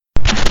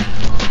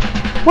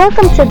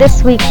Welcome to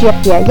this week's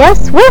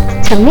Yes with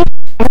Tamika.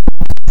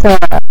 So,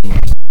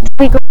 this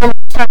week we're going to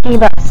be talking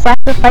about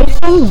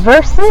sacrificing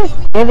versus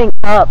giving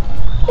up.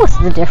 What's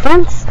the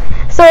difference?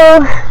 So,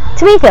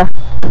 Tamika,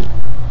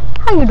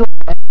 how you doing?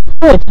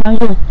 Good. How are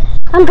you?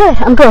 I'm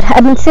good.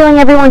 I've been stealing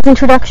everyone's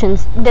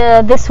introductions.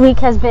 This week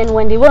has been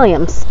Wendy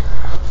Williams.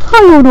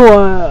 How you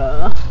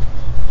doing?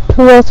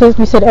 Who else was?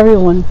 We said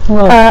everyone. Who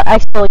else? I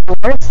stole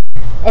yours.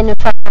 And in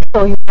fact, I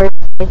stole yours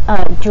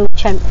with Julie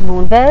Chen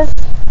Moonves.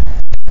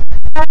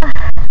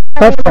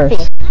 But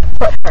first.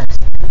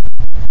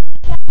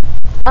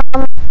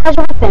 How's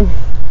your week been?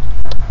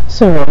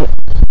 So right.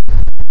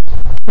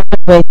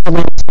 Wait till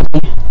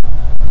Wednesday.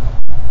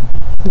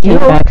 Came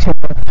back to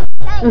work.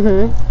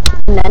 And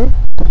then?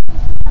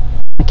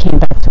 I came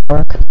back to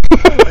work.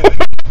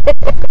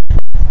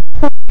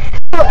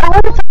 So I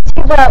want to talk to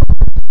you about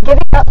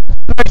giving up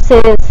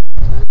versus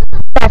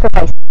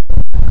sacrificing.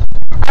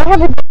 I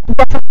have a difference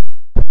between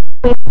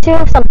the two,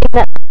 something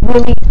that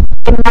really,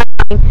 in my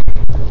mind,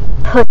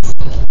 puts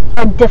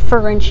a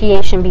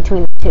differentiation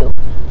between the two.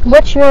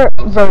 What's your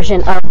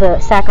version of the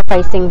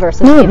sacrificing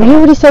versus giving up? You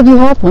already said you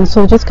have one,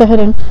 so just go ahead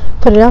and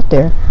put it out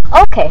there.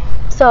 Okay,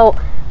 so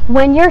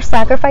when you're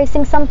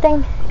sacrificing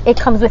something, it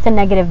comes with a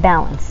negative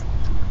balance.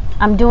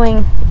 I'm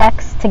doing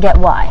X to get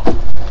Y.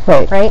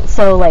 Right?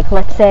 So, like,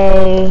 let's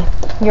say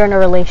you're in a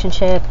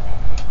relationship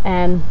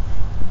and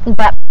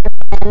that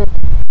person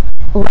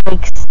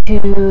likes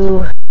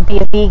to be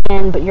a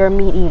vegan, but you're a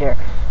meat eater.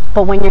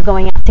 But when you're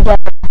going out together,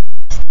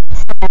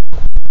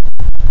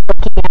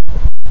 looking at,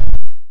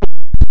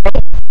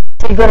 right?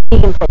 So you go to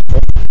vegan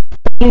places.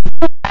 You do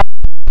that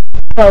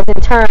because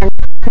in turn,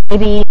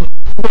 maybe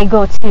they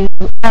go to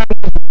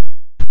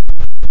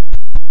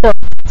so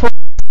it's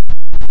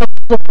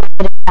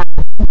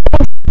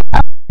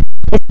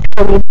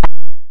totally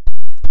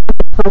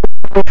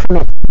away from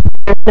it.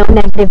 There's no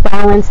negative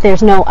balance.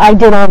 There's no I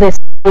did all this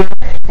and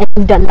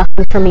you've done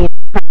nothing for me.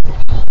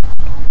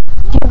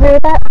 Do you agree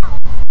with that?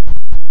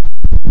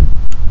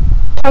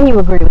 Can you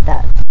agree with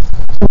that?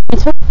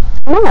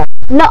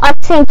 No, I'm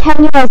saying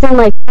can you as in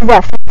like, is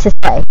that fair to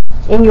say,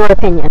 in your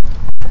opinion?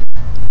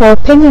 Well,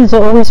 opinions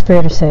are always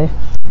fair to say.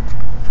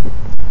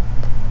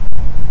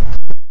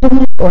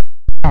 Or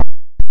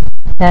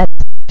that.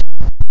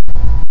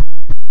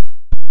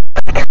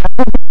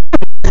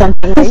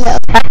 Something right now.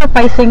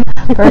 Sacrificing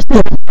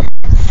versus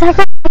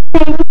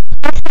Sacrificing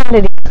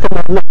sanity.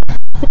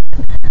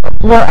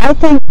 Well, I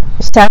think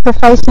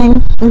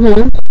sacrificing,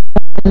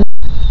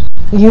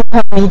 you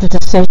have made the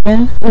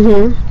decision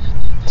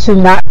to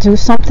not do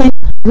something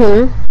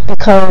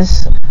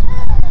because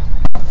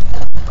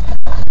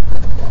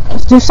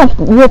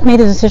you have made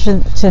a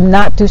decision to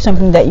not do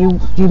something that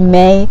you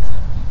may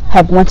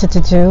have wanted to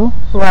do,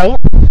 right,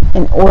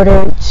 in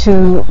order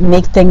to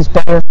make things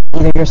better for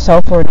either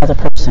yourself or another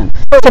person.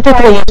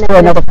 Typically it's for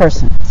another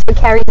person. So it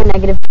carries a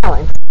negative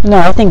balance. No,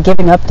 I think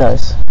giving up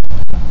does.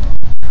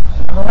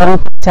 I don't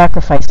think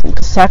sacrificing.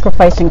 Because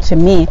sacrificing to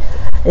me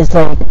is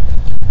like,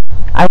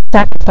 I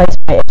sacrifice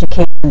my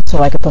education so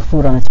I can put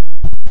food on the table.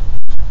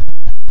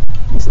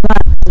 It's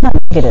not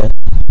negative.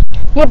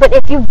 Yeah, but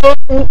if you give,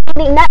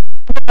 meaning that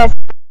as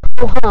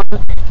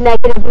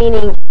negative,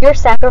 meaning your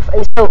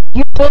sacrifice, so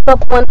you gave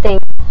up one thing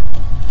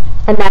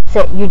and that's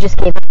it, you just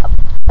gave it up.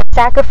 A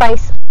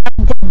sacrifice, I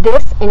did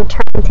this in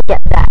turn to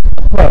get that.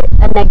 Right.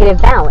 A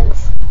negative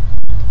balance.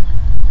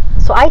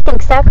 So I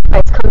think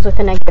sacrifice comes with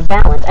a negative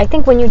balance. I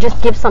think when you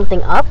just give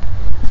something up,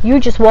 you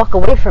just walk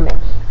away from it.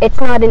 It's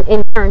not an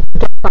in turn to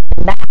get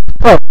something back.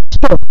 Right,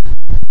 true.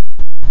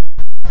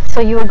 So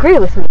you agree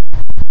with me?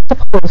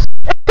 Suppose.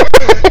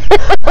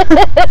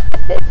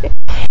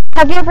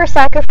 Have you ever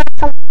sacrificed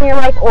something in your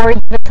life or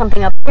given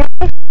something up in your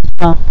life?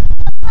 No.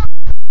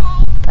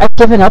 I've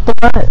given up a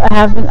lot.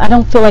 I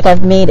don't feel like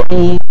I've made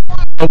any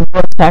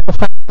real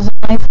sacrifices in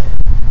life.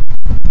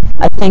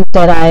 I think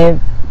that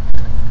I've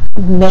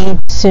made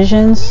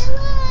decisions.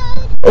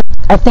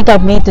 I think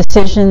I've made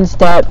decisions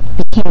that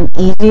became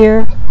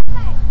easier.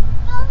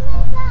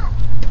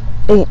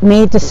 I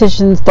made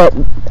decisions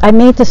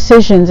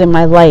in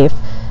my life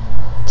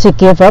to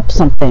give up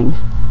something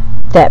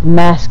that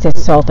masked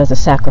itself as a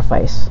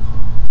sacrifice.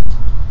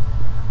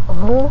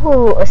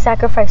 Oh, a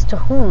sacrifice to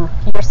whom?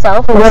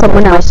 Yourself or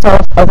someone else?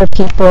 Myself, other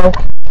people,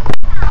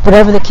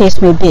 whatever the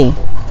case may be.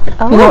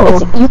 Oh. You know,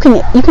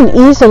 you can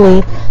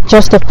easily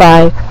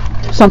justify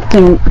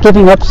something,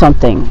 giving up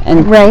something,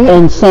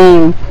 and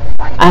saying,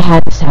 I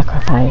had to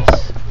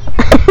sacrifice.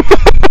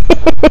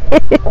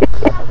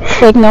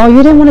 Like, no,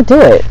 you didn't want to do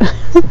it.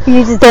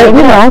 You just did.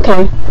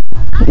 Okay.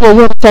 Yeah,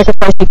 you have to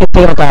sacrifice, you can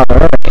pay $1. All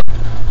right.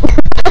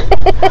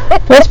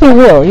 Let's be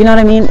real. You know what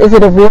I mean? Is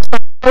it a real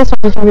sacrifice, or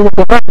did you really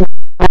give up?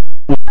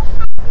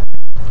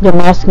 You're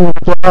asking me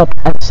to give up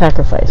as a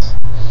sacrifice.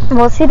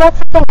 Well, see, that's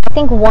the thing. I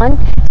think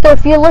so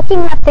if you're looking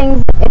at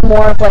things in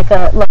more of like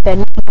a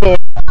negative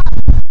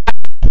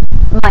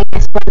 -1,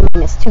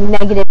 -2,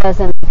 negative as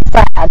in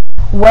sad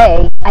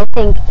way, I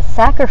think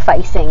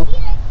sacrificing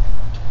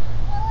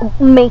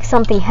makes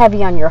something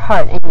heavy on your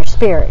heart and your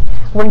spirit.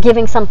 When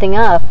giving something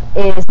up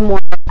is more,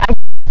 I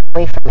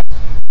away from it.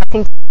 I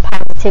think there's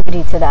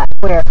positivity to that,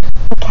 where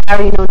you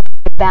carry no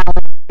negative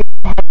balance,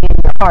 you're heavy in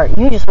your heart.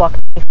 You just walk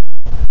away from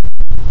it.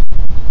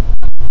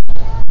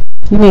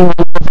 You mean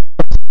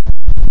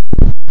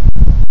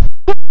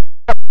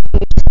You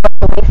just walk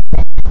away from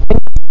it.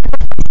 When you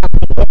sacrifice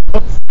something,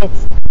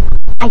 it's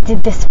I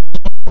did this for you.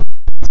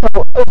 So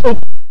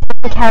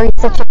it carries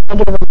such a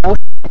negative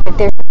emotion that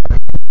there's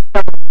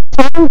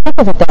I don't think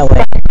of it that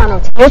way.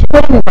 You're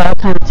putting bad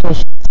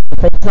connotations.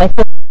 It's like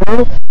the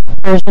real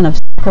version of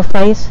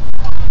sacrifice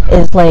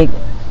is like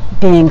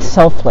being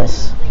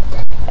selfless.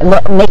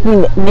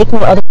 Making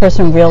the other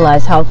person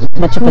realize how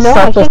much of a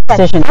selfless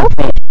decision you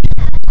made.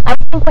 I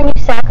think when you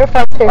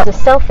sacrifice, there's a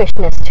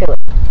selfishness to it.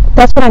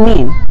 That's what I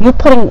mean. You're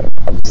putting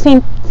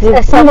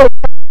A selfish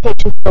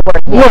connotation to the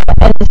word. Yeah,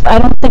 and I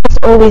don't think it's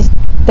always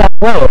that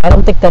way. I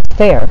don't think that's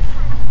fair.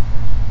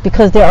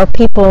 Because there are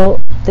people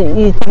that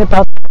you think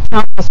about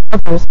countless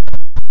others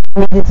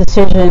who made the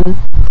decision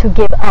to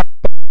give up.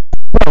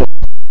 Right.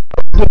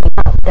 Giving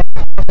up. They're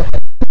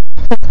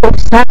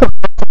sacrificing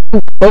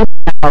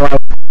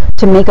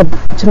to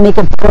make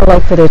a better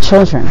life for their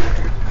children.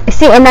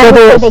 See, and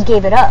that's why they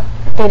gave it up.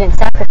 They didn't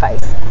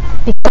sacrifice.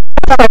 I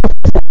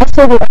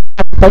say they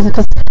sacrifice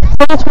because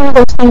it's one of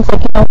those things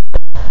like,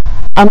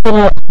 I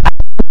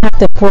have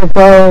to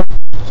forego,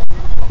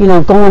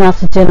 going out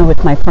to dinner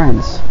with my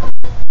friends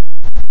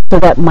so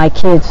that my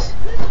kids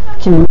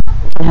can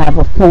have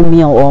a full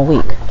meal all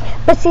week.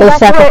 But see,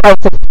 that's where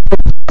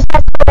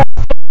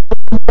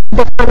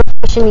the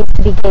conversation needs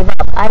to be gave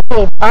up. I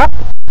gave up.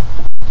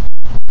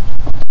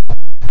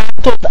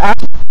 I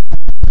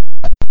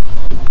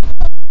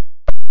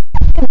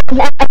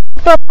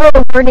think where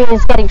the wording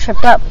is getting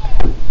tripped up.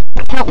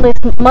 Countless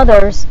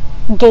mothers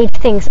gave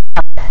things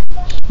up.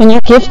 When you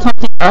give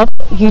something up,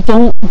 you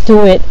don't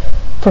do it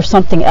for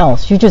something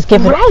else. You just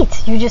give it up.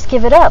 Right, you just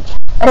give it up.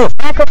 A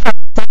sacrifice,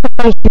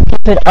 you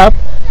give it up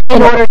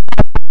in order to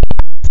have.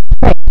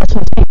 Right, that's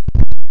what I'm saying.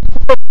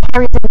 It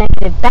carries a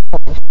negative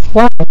balance.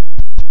 Why?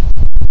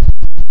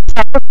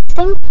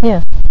 Sacrificing?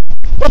 Yeah.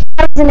 It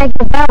carries a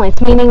negative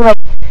balance, meaning like,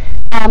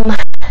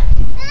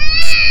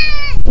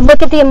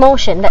 look at the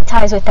emotion that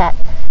ties with that.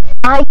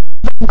 I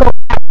go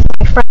out with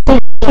my friends.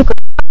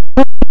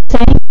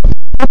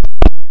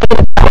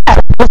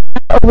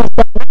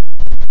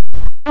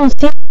 I don't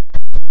see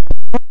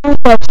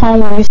that time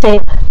when you say,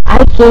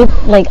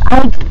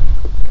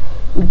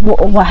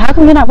 well, how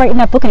come you're not writing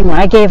that book anymore?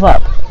 I gave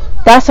up.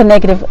 That's a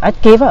negative. I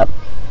gave up.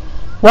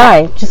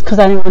 Why? Just because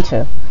I didn't want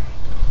to.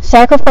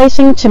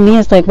 Sacrificing to me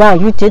is like, wow,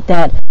 you did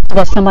that so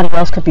that somebody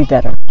else could be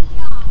better.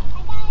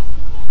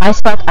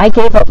 I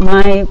gave up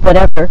my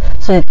whatever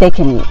so that they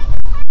can eat.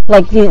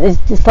 Like,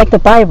 it's like the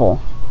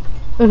Bible.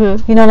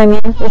 Mm-hmm. You know what I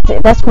mean?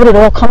 That's what it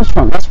all comes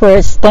from. That's where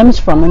it stems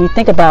from when you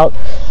think about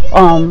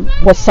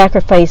what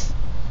sacrifice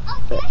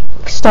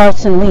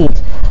starts and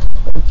leads.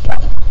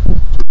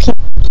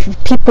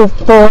 People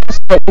fall so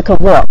that you can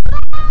walk.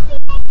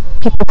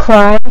 People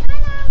cry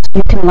so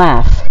you can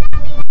laugh.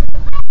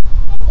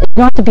 You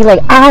don't have to be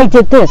like, I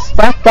did this.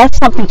 That's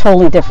something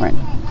totally different.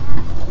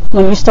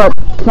 When you start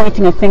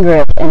pointing a finger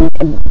at and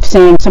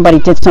saying somebody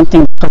did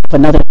something because of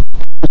another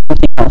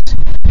something else.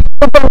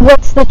 But then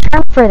what's the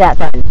term for that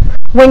then?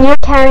 When you're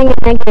carrying a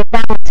negative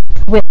balance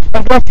with,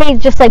 like, let's say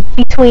just like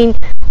between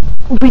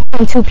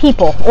two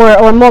people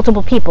or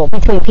multiple people,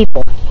 between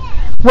people.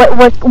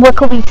 What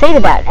could we say to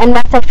that? And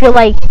that's, I feel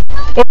like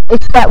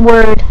it's that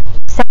word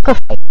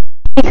sacrifice.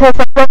 Because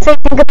like, let's say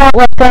think about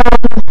like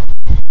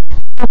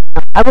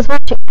I was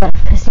watching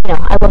because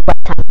I love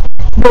Lifetime.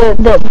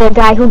 The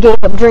guy who gave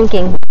up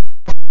drinking,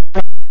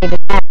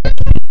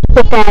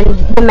 but then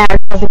the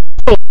marriage wasn't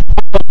safe,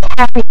 and they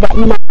carried that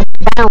negative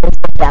balance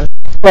with them.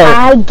 Right.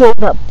 I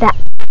gave up that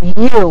for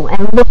you,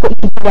 and look what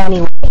you did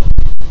anyway.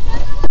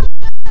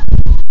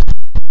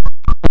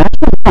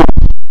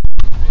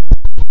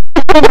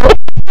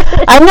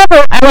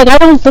 I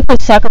don't look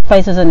at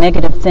sacrifice as a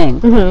negative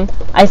thing. Mm-hmm.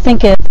 I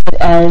think it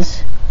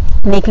as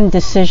making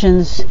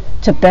decisions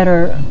to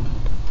better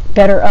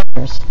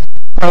others.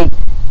 Like,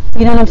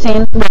 you know what I'm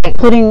saying? Like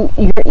putting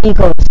your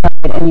ego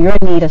aside and your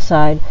need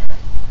aside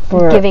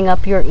for giving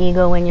up your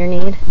ego and your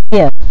need.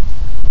 Yeah.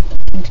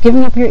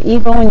 Giving up your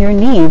ego and your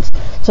needs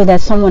so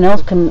that someone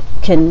else can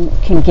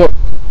get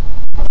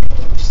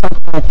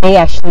something that they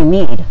actually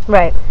need.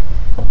 Right.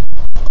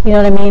 You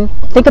know what I mean?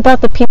 Think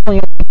about the people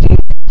you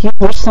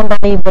wish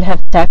somebody would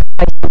have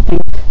sacrificed something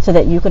so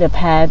that you could have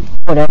had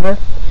whatever.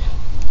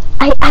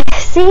 I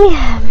see.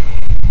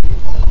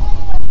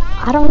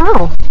 I don't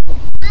know.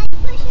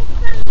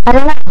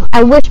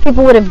 I wish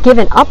people would have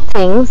given up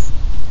things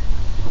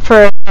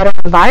for better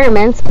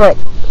environments, but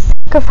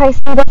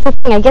sacrificing, that's the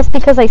thing. I guess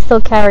because I still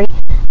feel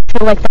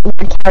like that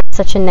word carries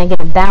such a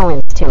negative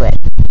balance to it.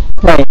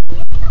 Right.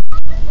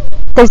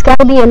 There's got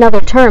to be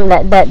another term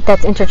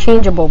that's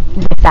interchangeable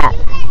with that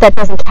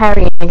doesn't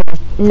carry a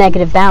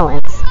negative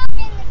balance.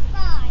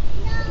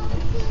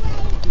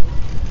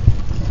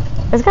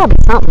 There's got to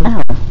be something.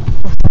 Oh.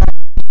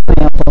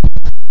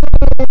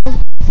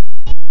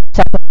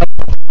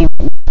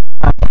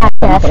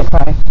 not gonna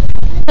cry.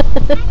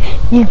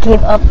 You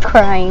gave up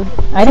crying.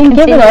 I didn't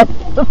give it up.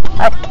 The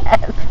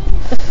podcast.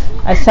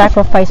 I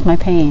sacrificed my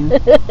pain so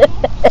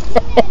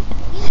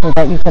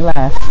that you could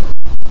laugh.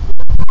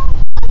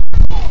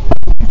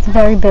 It's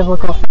very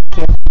biblical. Thank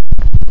you.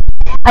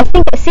 I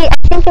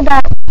think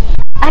about,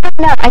 I don't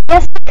know, I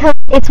guess because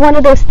it's one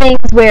of those things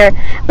where,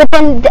 but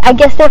then I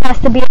guess there has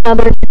to be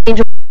another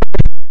change.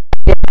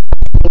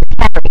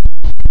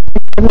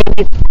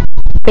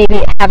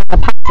 Maybe having a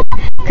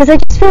positive. Because I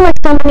just feel like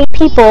so many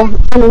people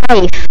in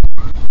life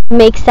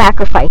make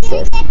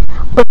sacrifices,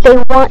 but they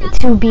want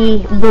to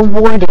be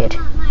rewarded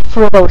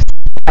for those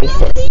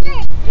sacrifices.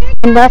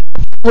 And that's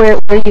where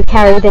you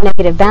carry the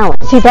negative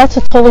balance. See, that's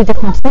a totally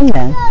different thing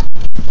then.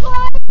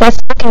 That's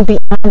looking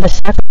beyond the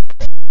sacrifice.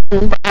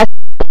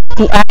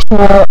 The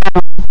actual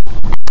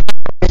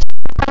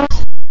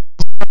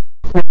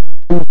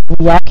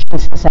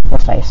reactions to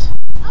sacrifice.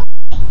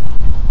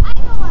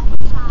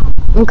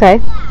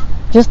 Okay.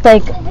 Just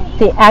like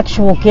the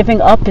actual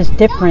giving up is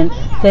different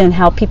than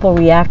how people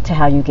react to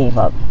how you gave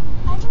up.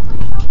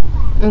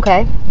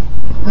 Okay. You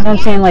know what I'm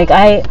saying? Like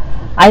I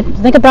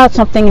think about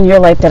something in your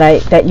life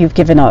that you've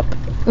given up,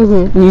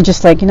 and you're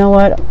just like, you know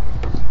what?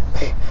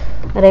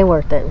 It ain't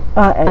worth it.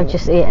 I'm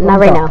just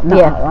not right now. No,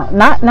 yeah.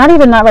 Not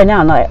even not right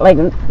now. No,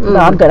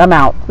 I'm good. I'm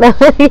out.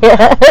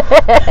 Yeah.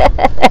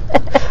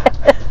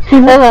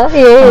 I'm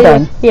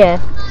done.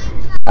 Yeah.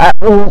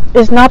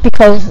 It's not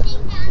because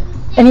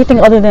anything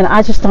other than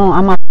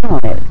I'm not doing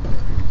it.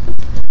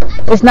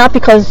 It's not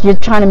because you're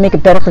trying to make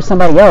it better for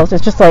somebody else.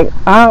 It's just like,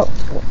 I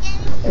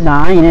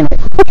ain't in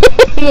it.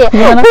 Yeah.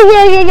 You know?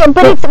 Yeah.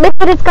 But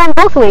it's gone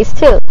both ways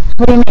too.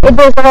 What do you mean?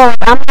 There's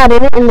I'm not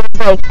in it, and there's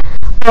like,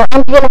 well,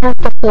 I'm gonna have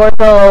to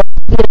forego,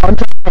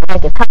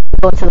 like it's time to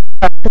go into the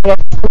club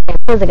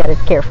because I gotta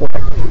care for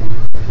it.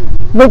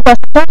 But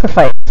that's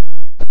sacrifice.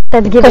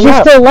 That's giving because you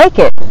up. still like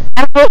it.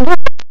 I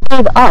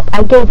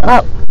gave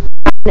up.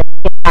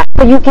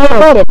 But you gave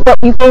up. But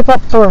you gave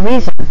up for a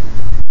reason.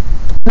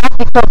 Not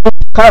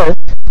because.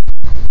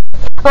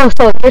 Oh,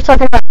 so you're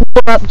talking about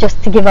give up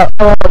just to give up.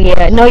 Oh,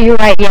 yeah. No, you're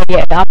right.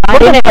 Yeah. I'm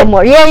not in it no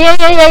more. Yeah.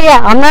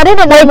 I'm not in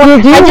it no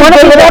more. Do you want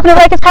to be dropping it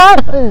like it's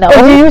hot? No.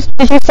 Or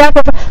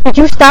did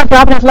you stop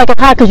dropping it like it's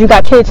hot because you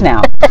got kids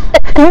now?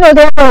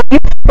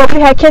 But you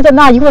had kids or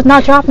not, you was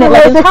not dropping it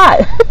like it's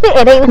hot.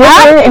 It ain't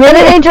hot, and it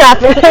ain't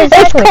dropping.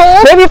 It's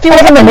cold. Maybe if you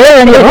was in the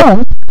mirror in your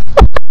room.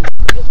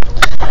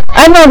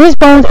 I know these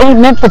bones ain't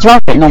meant for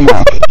dropping no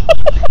more.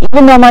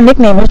 Even though my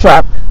nickname is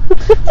Drop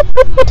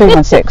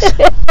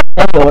 316.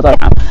 That's what was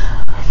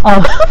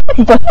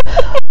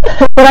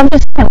but I'm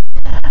just saying,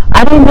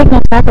 I didn't make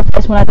no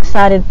sacrifice when I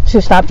decided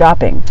to stop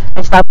dropping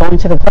and stop going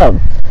to the club.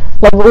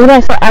 Like what I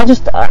said,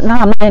 I'm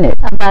not in it.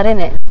 I'm not in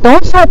it.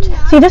 Don't stop.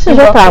 See, this is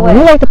your problem.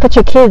 You like to put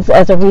your kids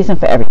as a reason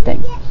for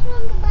everything.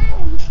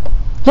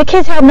 Your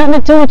kids have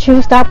nothing to do with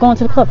you stop going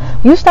to the club.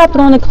 You stopped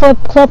going to the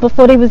club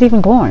before they was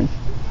even born.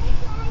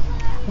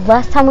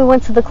 Last time we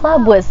went to the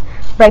club was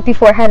right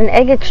before I had an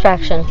egg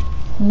extraction.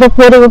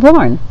 Before they were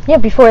born. Yeah,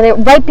 right before they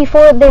were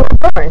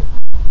born.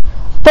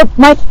 But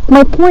my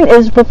point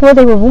is before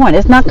they were born.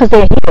 It's not because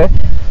they're here.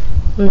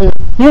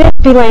 You have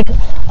to be like,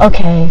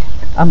 okay,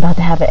 I'm about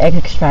to have an egg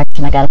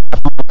extraction. I gotta go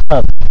to the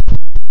club.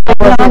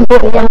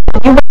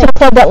 You went to the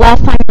club that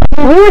last time.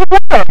 We were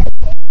there.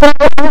 But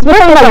we're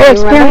talking about your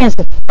experience.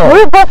 We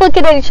were both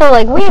looking at each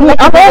other like,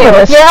 I'm over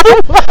this. Yeah,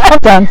 I'm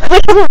done.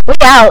 We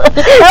out.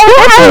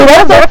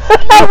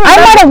 I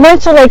might have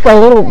went to like a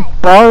little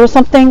bar or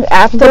something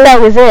after. But that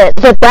was it.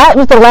 But that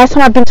was the last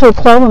time I've been to a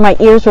club when my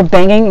ears were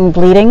banging and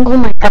bleeding. Oh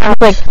my god. I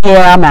was like,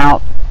 yeah, I'm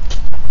out.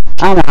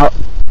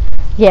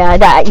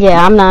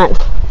 Yeah, I'm not.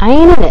 I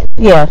ain't in it.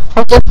 Yeah.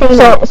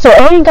 So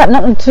it ain't got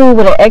nothing to do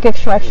with an egg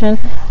extraction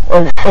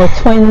or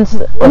twins.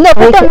 Or no,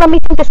 but then let me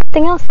think of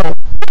something else then.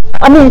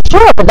 I mean,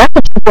 sure, but that's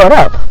what you brought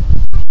up.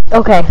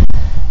 Okay.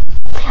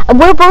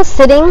 We're both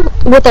sitting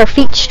with our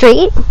feet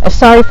straight.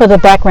 Sorry for the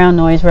background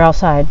noise. We're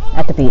outside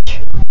at the beach.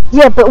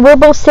 Yeah, but we're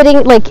both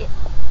sitting like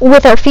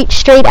with our feet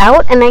straight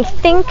out, and I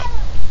think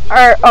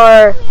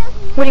our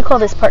what do you call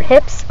this part?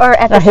 Hips are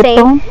at the same.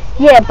 Bone?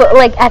 Yeah, but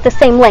like at the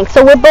same length.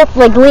 So we're both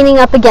like leaning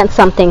up against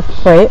something.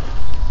 Right.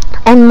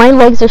 And my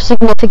legs are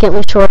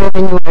significantly shorter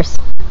than yours.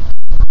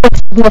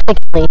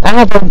 Significantly. I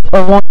have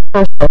a long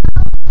torso.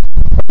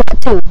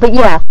 That too. But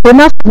yeah, they're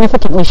not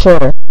significantly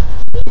shorter.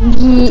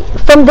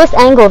 From this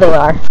angle, they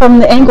are. From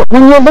the angle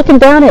when you're looking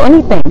down at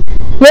anything,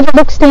 you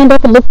ever stand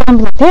up and look down and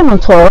be like, damn, I'm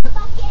tall.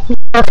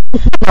 Yeah.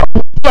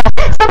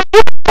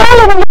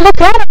 When you look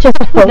down at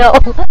yourself. No.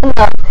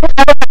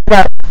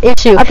 That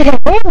issue. I think I'm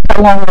wearing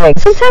my long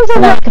legs. Sometimes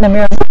I'm like in the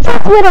mirror.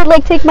 Sometimes when I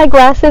like take my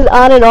glasses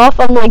on and off,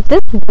 I'm like, this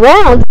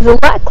ground is a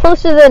lot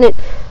closer than it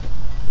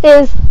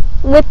is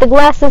with the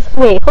glasses.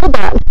 Wait, hold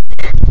on.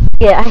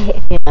 Yeah.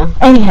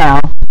 Anyhow,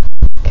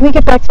 can we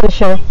get back to the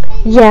show?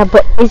 Yeah,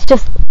 but it's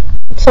just.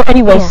 So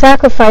anyway,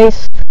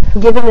 sacrifice,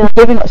 giving up.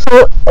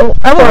 So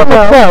I went to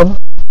the club.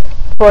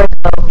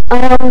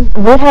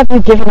 What have you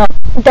given up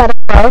that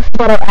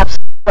are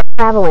absolutely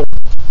traveling?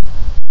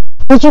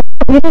 You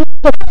didn't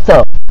put it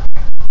though.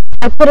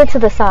 I put it to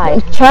the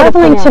side.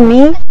 Traveling to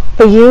me,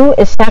 for you,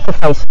 is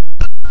sacrifice.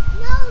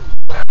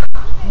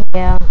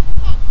 Yeah.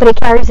 But it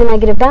carries a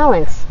negative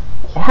balance.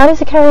 How does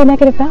it carry a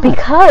negative balance?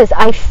 Because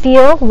I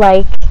feel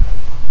like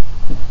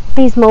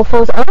these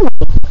mofos own me.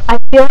 I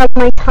feel like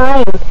my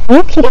time.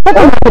 You keep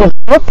putting negative.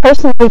 You're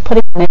personally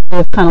putting a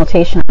negative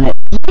connotation on it.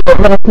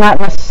 But it's not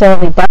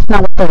necessarily, that's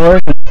not what the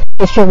word is.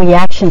 It's your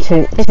reaction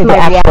to the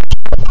action.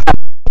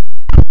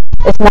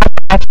 It's not the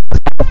actual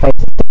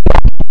sacrifice.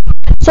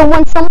 So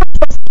when someone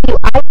says to you,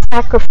 I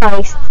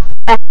sacrificed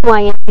X, Y,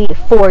 and Z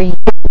for you,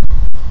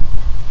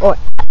 or,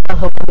 let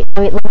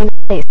me not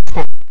say it.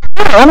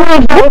 I'm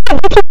like, I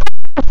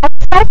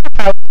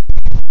sacrificed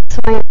X,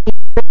 Y, and Z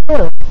for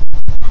you.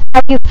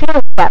 How do you feel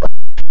about that?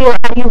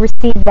 How do you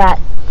receive that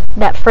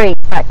phrase,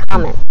 that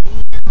comment?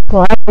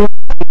 Well, I really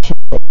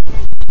appreciate it.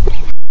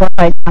 Well,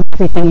 I'm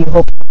everything you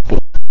hope to be.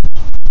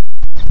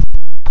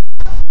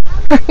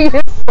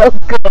 You're so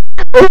good.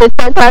 Well,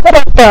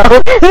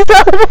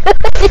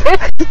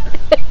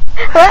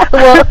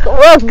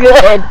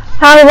 good.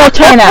 How did that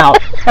turn out?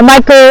 Am I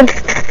good?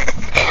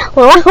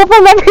 Well, I hope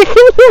I'm everything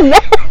you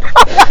meant.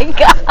 Oh my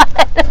God.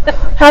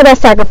 How did that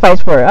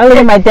sacrifice work? I look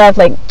at my dad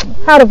like,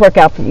 how did it work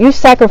out for you? You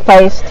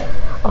sacrificed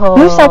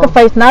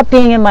not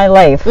being in my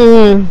life.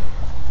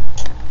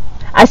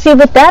 I see,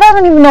 with that, I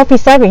don't even know if he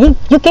sacrificed.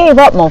 You gave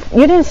up, Mo.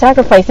 You didn't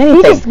sacrifice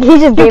anything. He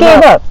just gave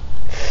up.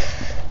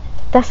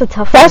 That's a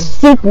tough one.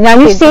 Now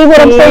you see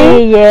what I'm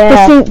saying?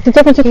 Yeah. You see the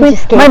difference between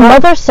my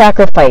mother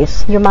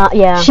sacrificed. Your mom,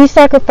 yeah. She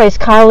sacrificed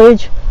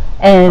college,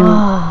 and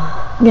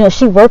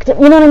she worked.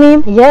 You know what I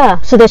mean? Yeah.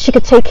 So that she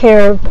could take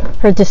care of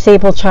her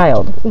disabled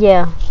child.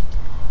 Yeah.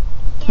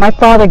 My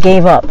father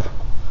gave up.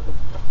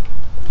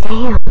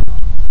 Damn.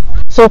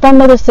 So if my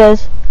mother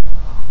says,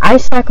 I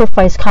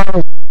sacrificed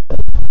college,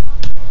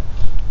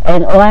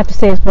 and all I have to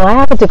say is, well, I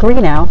have a degree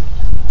now.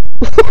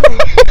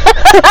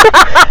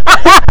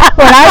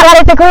 When I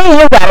got a degree,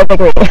 you got a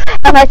degree.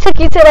 And I took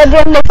you to that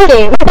damn next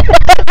game.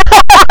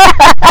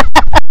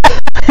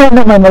 And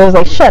then my mother's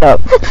like, shut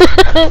up. But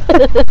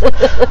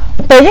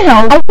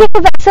I think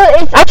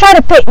I try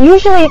to put,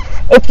 usually,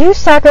 if you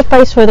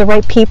sacrifice for the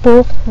right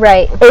people,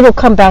 right, it'll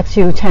come back to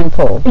you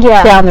tenfold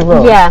down the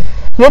road. Yeah.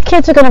 Your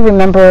kids are going to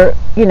remember,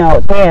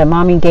 yeah,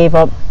 mommy gave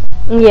up,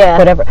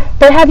 whatever.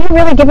 But have you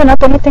really given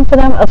up anything for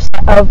them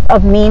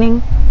of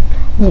meaning?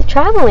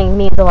 Traveling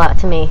means a lot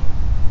to me.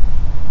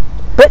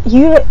 But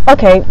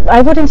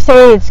I wouldn't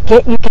say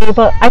you gave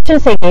up. I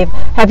shouldn't say gave.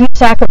 Have you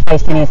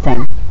sacrificed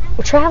anything?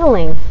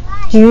 Traveling.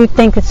 Do you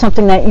think it's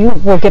something that you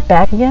will get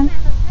back again?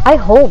 I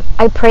hope.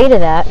 I pray to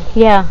that.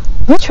 Yeah.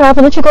 You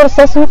traveled. Didn't you go to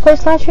Sesame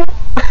Place last year?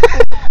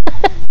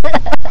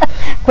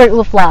 Great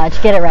Wolf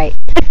Lodge. Get it right.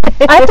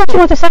 I thought you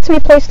went to Sesame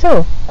Place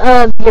too.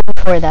 The year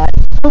before that.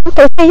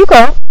 Okay, here you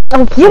go.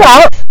 Oh, you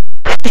out.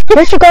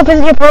 Didn't you go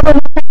visit your brother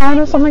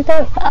or something like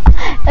that?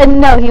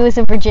 No, he was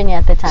in Virginia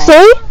at the time.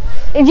 See?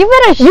 You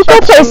better You go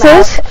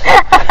places.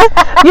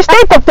 You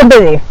stay booked and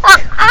busy.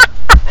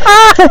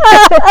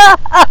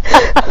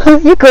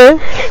 You good?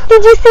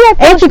 Did you see?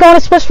 Ain't you going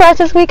to Swiss Rats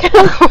this weekend?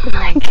 Oh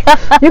my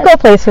God. You go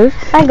places.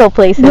 I go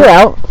places. You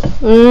out.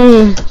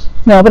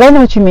 No, but I know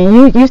what you mean.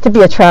 You used to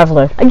be a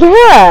traveler.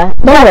 Yeah.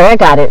 I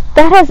got it.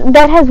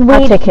 That has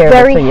weighed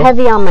very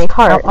heavy on my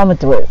heart. I'm gonna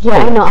do it. Yeah,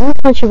 I know. I'm gonna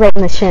punch you right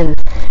in the shins.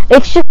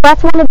 It's just,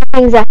 that's one of the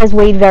things that has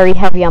weighed very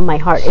heavy on my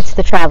heart. It's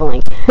the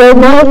traveling. Well,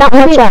 not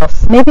much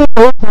else. Maybe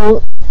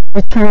we'll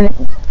return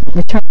to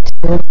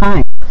in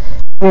time.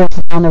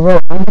 Down the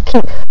road. All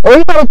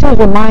you gotta do is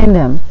remind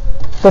them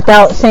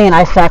without saying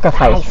I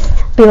sacrificed.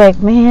 Be like,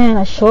 man,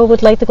 I sure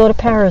would like to go to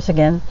Paris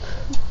again.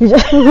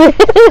 Man,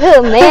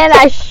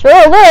 I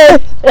sure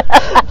would.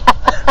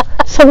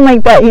 Something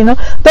like that,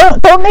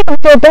 Don't make them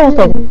feel bad.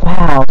 Like,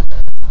 wow,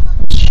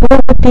 sure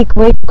would be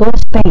great to go to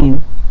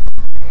Spain.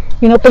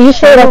 But you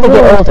sure have to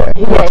get older.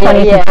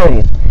 20s and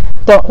 30s.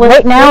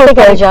 Right now, they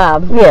got a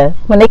job. Yeah,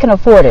 when they can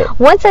afford it.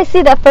 Once I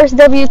see that first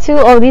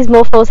W-2, these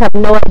mofos have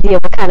no idea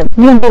what kind of...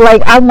 You're going to be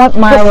like, I want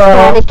my...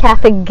 Hispanic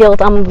Catholic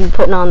guilt I'm going to be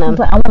putting on them.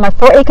 I want my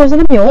 4 acres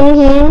and a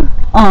mule.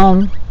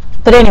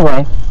 But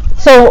anyway,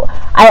 so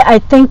I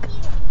think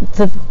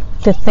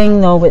the thing,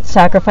 though, with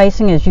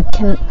sacrificing is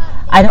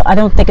I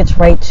don't think it's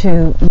right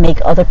to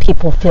make other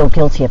people feel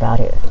guilty about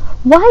it.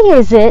 Why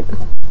is it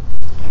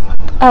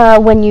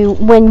when you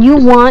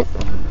want...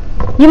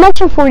 You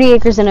mentioned 40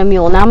 acres and a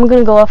mule. Now I'm going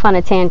to go off on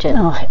a tangent.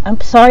 No,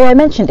 I'm sorry I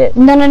mentioned it.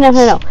 No.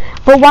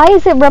 But why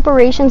is it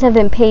reparations have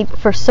been paid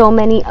for so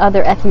many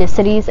other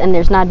ethnicities and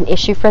there's not an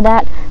issue for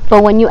that?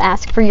 But when you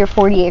ask for your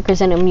 40 acres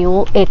and a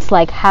mule, it's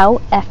like, how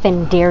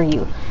effing dare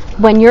you?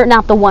 When you're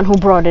not the one who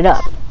brought it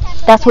up.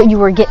 That's what you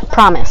were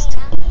promised.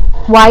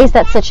 Why is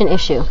that such an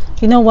issue?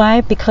 You know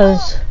why?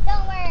 Because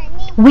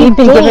we've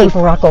been given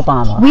Barack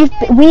Obama.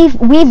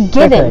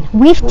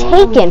 We've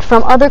taken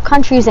from other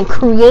countries and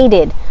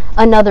created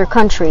another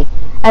country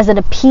as an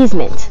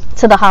appeasement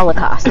to the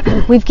Holocaust.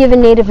 We've given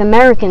Native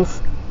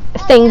Americans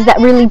things that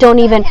really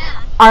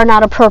are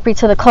not appropriate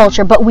to the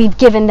culture, but we've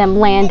given them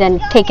land and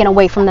taken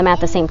away from them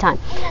at the same time.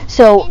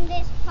 So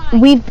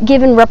we've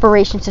given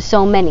reparations to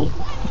so many,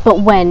 but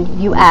when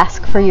you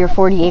ask for your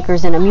 40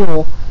 acres and a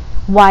mule,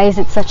 why is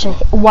it such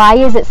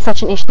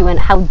an issue, and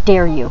how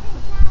dare you?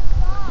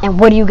 And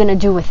what are you going to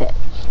do with it?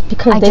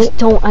 Because I just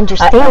don't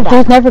understand that.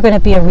 There's never going to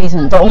be a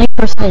reason. The only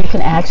person that you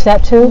can ask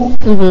that to,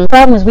 the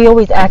problem is we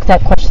always ask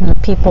that question to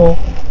people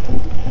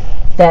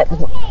that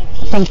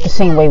think the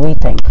same way we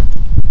think.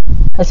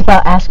 It's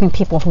about asking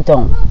people who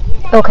don't.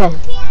 Okay.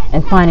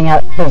 And finding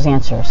out those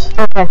answers.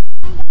 Okay.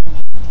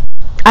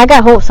 I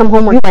got some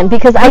homework then,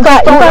 because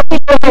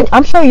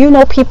I'm sure you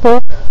know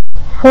people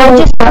who I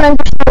just don't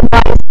understand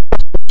why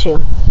it's an issue.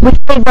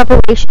 We've paid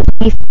reparations.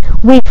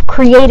 We've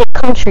created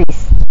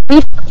countries.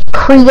 We've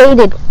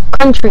created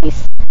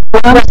countries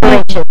with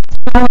reparations.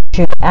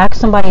 You ask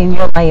somebody in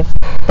your life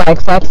the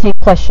exact same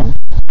question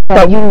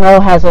that you know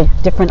has a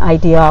different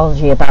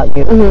ideology about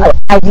you,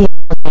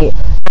 ideology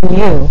than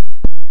you.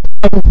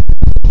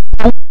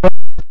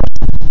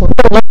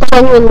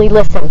 Genuinely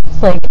listen.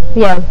 It's like,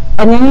 yeah,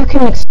 and then you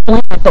can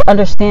explain it, but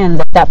understand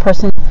that that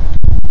person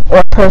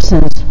or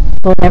persons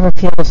will never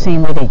feel the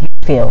same way that you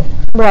feel.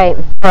 Right.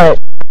 But at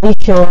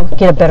least you'll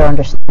get a better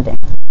understanding.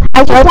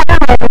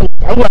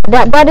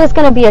 That is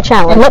going to be a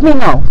challenge. And let me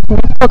know. We'll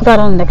talk about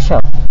it on the next show.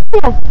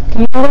 Yeah.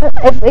 Can you do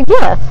that?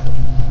 Yeah.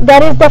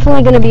 That is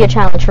definitely going to be a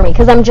challenge for me,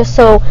 because I'm just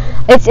so,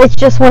 it's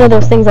just one of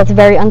those things that's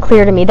very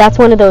unclear to me. That's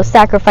one of those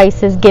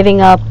sacrifices,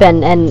 giving up,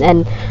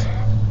 and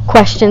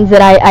questions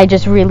that I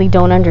just really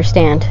don't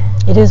understand.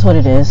 It is what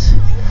it is.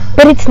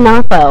 But it's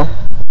not, though.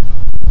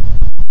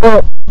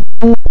 Well,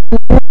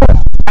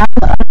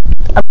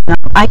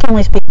 I can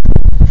only speak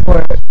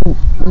for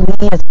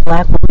me as a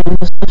black woman.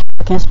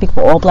 I can't speak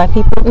for all black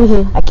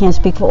people. I can't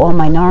speak for all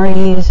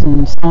minorities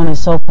and so on and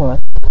so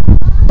forth.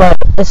 But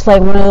it's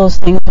like one of those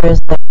things where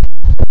it's like,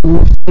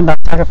 thinking about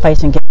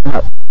sacrifice and giving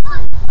up.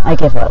 I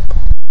give up.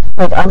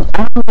 Like, I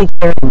don't really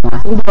care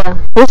anymore. Yeah.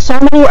 There's so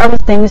many other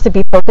things to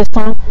be focused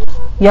on.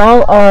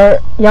 Y'all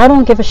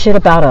don't give a shit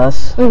about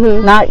us.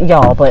 Not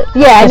y'all, but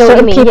I know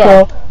certain what you mean.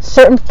 people,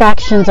 certain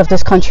factions of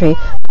this country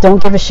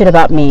don't give a shit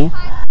about me.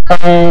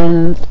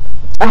 And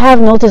I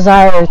have no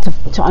desire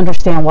to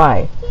understand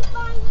why.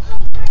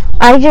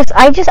 I just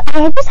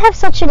have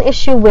such an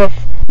issue with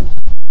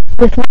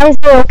why is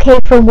it okay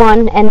for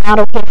one and not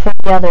okay for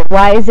the other?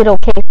 Why is it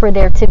okay for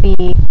there to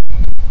be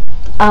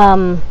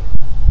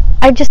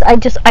I just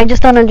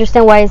don't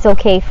understand why it's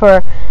okay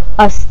for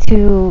us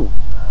to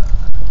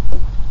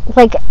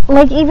like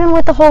even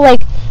with the whole,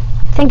 like,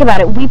 think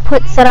about it. We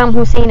put Saddam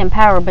Hussein in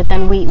power, but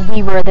then we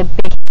were the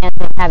big hands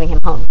in having him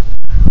hung.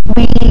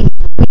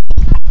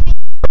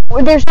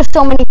 There's just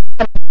so many things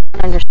that I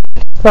don't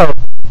understand. Right.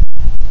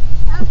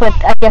 But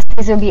I guess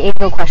these would be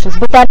age-old questions.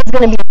 But that is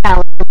going to be a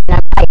challenge.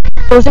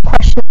 Those are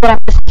questions that I'm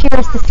just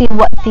curious to see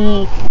what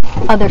the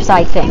other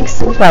side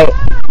thinks. Right.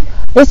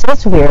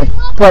 It's weird,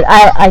 but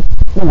I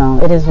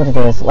it is what it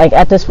is. Like,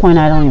 at this point,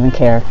 I don't even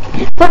care.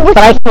 But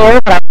I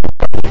care.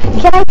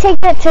 Can I take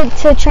that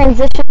to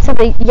transition to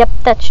the yep,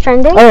 that's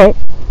trending? All right.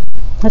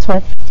 That's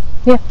fine.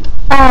 Yeah.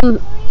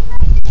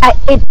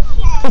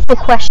 It's a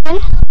question.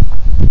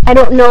 I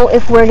don't know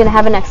if we're going to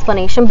have an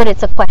explanation, but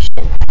it's a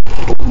question.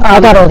 I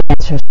got all the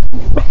answers.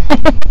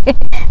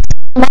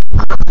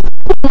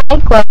 My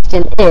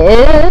question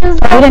is...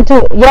 I didn't do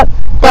it. Yep.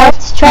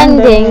 That's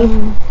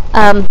trending.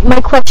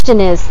 My question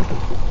is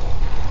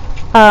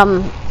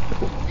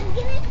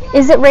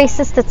it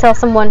racist to tell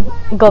someone,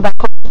 go back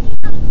home?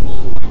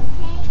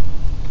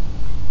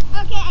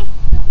 Okay.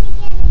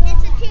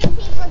 It's a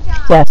two-people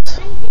job. Yes.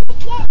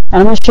 And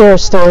I'm going to share a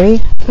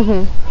story.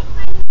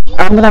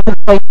 I'm not going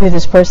to tell you who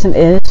this person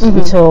is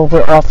until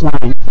we're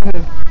offline.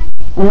 I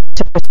want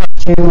to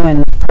protect you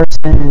and the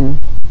person,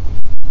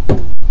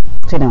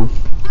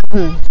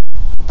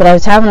 But I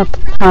was having a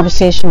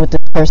conversation with this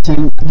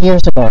person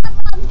years ago,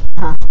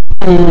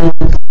 and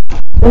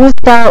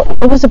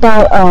it was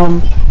about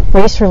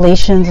race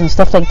relations and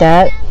stuff like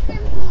that,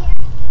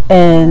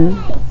 and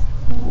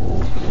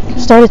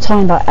started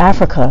talking about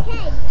Africa,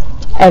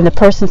 and the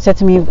person said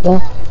to me,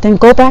 "Well, then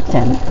go back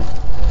then."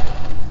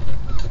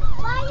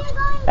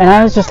 And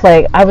I was just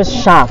like, I was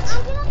shocked.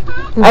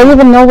 I didn't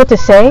even know what to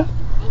say,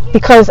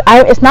 because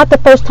it's not the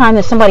first time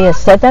that somebody has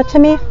said that to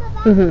me.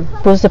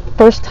 It was the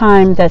first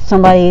time that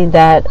somebody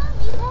that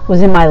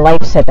was in my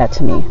life said that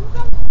to me.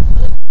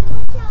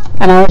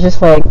 And I was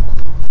just like...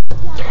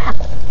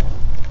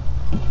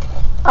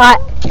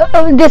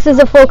 this is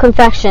a full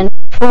confession.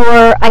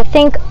 I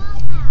think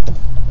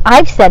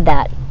I've said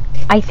that.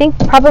 I think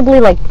probably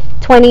like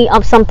 20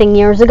 of something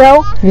years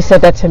ago. You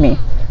said that to me.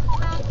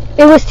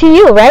 It was to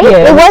you, right?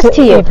 Yeah, it was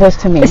to you. It was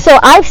to me. So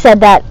I've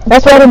said that.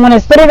 That's what I didn't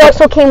want to. But it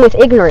also came with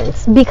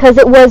ignorance, because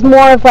it was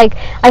more of like,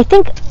 I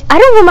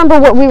don't remember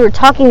what we were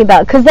talking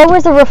about, because there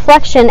was a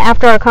reflection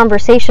after our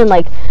conversation,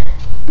 like,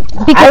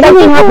 because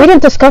we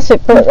didn't discuss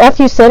it, but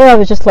after you said it, I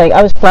was just like,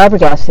 I was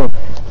flabbergasted.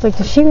 It's like,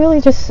 did she really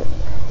just?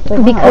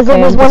 Like, because it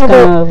was one of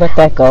the. Let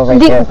that go right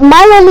there.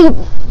 My only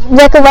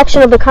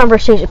recollection of the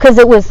conversation, because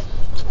it was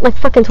like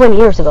fucking 20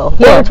 years ago.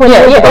 Yeah, years ago.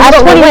 It was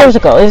 20 years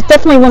ago. It was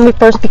definitely when we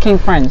first became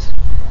friends.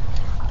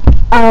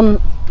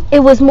 it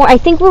was more. I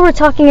think we were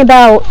talking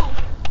about.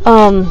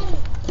 I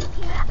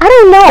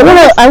don't know.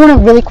 I want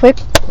to really quick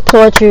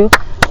towards you.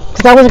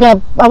 Because I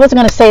wasn't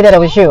gonna say that it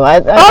was you.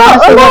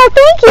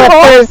 Thank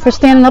you. For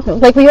standing up,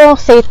 like we all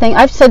say things.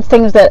 I've said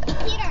things that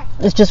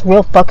is just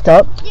real fucked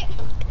up.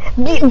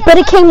 But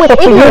it came with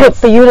ignorance.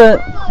 For you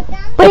to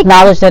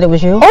acknowledge that it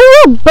was you.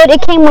 Oh yeah, but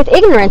it came with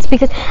ignorance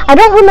because I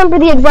don't remember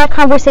the exact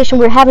conversation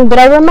we were having, but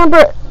I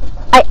remember.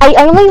 I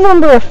only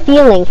remember a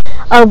feeling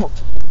of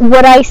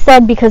what I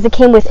said because it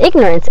came with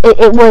ignorance.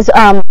 It was.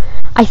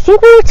 I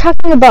think we were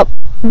talking about.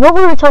 What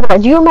were we talking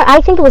about? Do you remember? I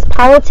think it was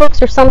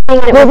politics or something.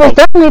 It was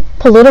definitely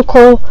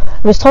political.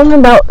 It was talking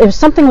about. It was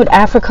something with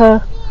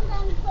Africa.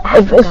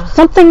 It was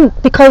something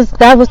because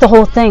that was the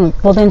whole thing.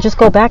 Well, then just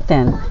go back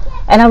then.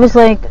 And I was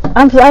like,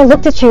 I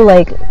looked at you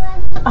like,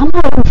 I'm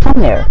not even from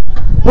there.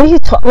 What are you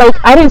like?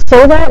 I didn't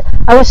say that.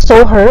 I was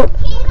so hurt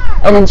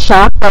and in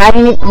shock, but I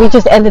didn't. We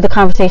just ended the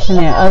conversation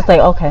there. I was like,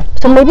 okay.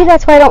 So maybe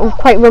that's why I don't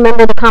quite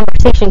remember the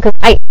conversation because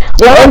it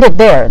ended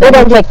there. That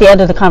was like the end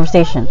of the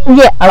conversation.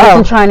 Yeah. I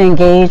wasn't trying to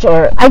engage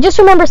or. I just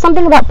remember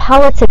something about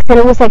politics, and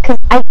it was like, because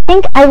I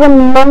think I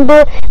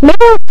remember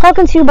maybe I was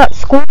talking to you about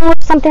school or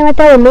something like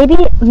that, or maybe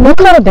You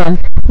could have been.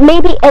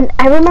 Maybe, and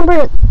I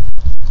remember.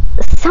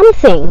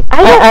 Something.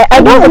 I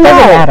don't know. It doesn't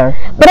matter.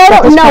 But I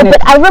don't know.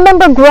 But I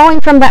remember growing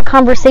from that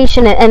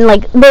conversation, and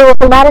like there was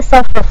a lot of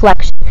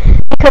self-reflection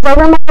because I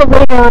remember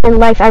later on in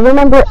life. I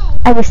remember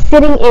I was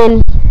sitting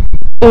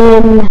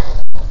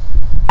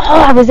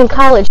I was in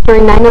college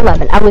during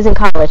 9/11. I was in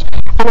college,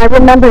 and I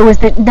remember it was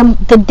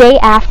the day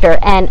after,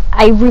 and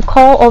I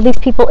recall all these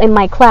people in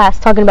my class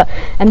talking about,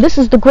 and this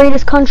is the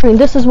greatest country, and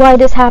this is why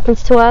this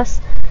happens to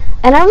us.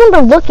 And I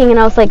remember looking, and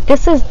I was like,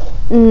 this is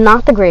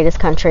not the greatest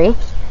country.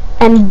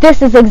 And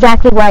this is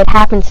exactly why it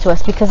happens to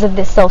us because of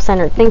this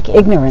self-centered thinking.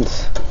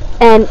 Ignorance.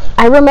 And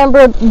I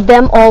remember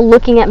them all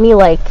looking at me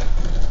like,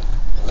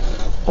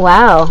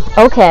 wow,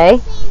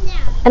 okay.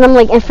 And I'm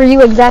like, and for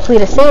you exactly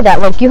to say that,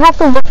 like, you have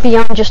to look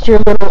beyond just your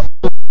little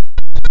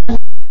and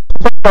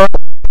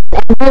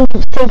really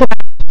think about,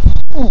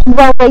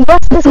 well, yes,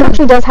 this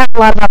country does have a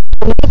lot of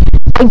opportunity.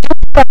 I do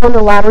won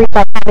the lottery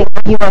by having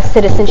a U.S.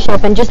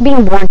 citizenship and just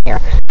being born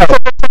here. So there's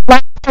a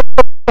lot to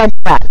judge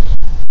that.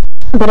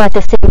 But at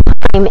the same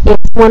time,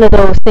 it's one of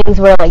those things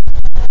where, like,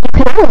 you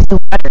can always do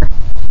better.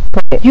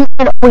 But you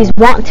can always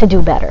want to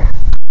do better.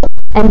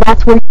 And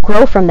that's where you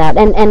grow from that.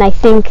 And I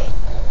think,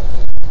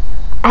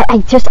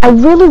 I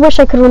really wish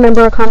I could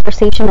remember a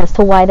conversation as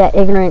to why that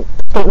ignorant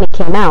statement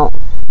came out.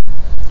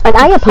 And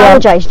I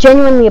apologize,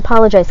 genuinely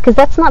apologize, because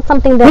that's not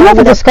something that we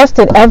never discussed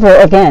it ever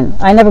again.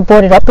 I never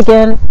brought it up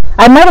again.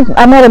 I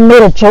might have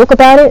made a joke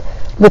about it,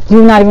 with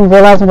you not even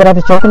realizing what I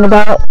was joking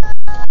about.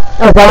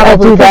 I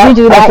do that. You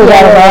do that.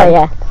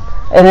 Yeah.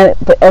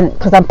 And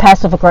because I'm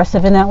passive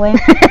aggressive in that way.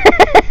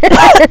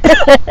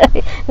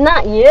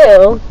 Not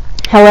you.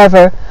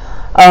 However,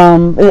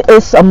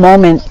 it's a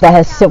moment that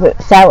has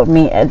sat with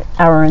me at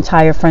our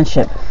entire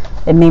friendship.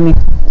 It made me.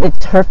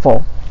 It's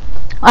hurtful.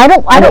 I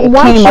don't want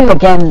you. It came up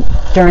again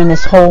during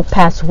this whole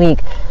past week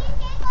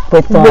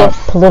with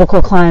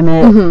political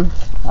climate. Mm-hmm.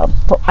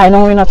 I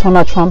know we're not talking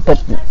about Trump, but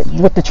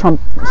with the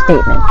Trump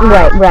statement.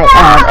 Right.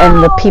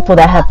 And the people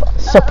that have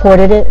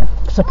supported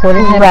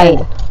him, right,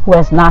 and who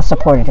has not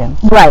supported him.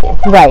 Right.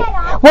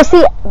 Well,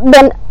 see,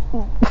 then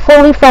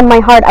fully from my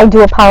heart, I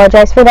do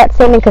apologize for that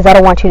statement because I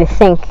don't want you to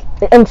think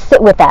and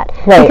sit with that.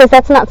 Right. Because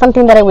that's not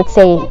something that I would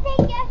say.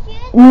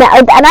 No,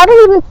 and I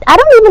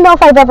don't even know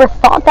if I've ever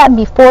thought that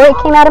before it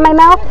came out of my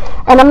mouth,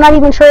 and I'm not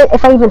even sure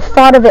if I even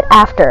thought of it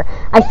after.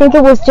 I think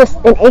it was just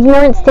an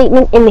ignorant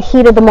statement in the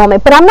heat of the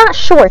moment, but I'm not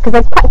sure because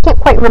I can't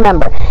quite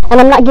remember,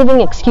 and I'm not giving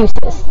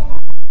excuses.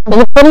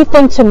 The funny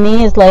thing to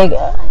me is, like,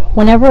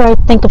 whenever I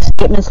think of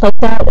statements like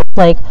that, it's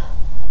like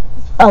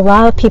a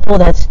lot of people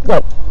that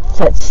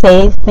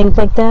say things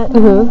like that,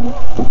 mm-hmm.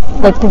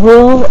 like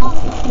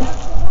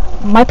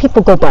my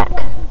people go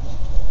back.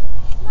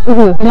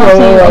 Mm-hmm. You know what I'm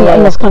saying?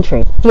 In this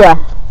country. Yeah.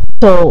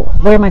 So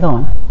where am I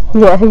going?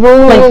 Yeah. My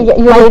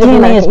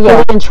DNA is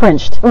fully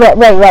entrenched. Right.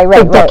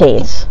 For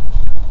decades.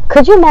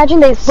 Could you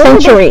imagine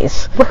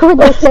centuries? Where would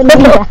they send me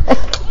back?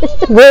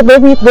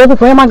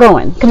 Where am I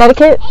going?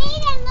 Connecticut?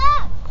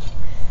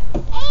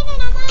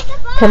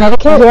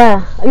 Connecticut?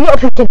 Yeah.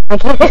 Connecticut.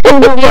 Where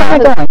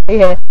am I going?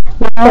 Yeah.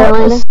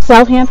 Carolina?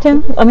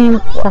 Southampton? I mean,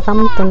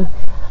 Southampton.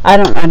 I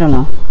don't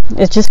know.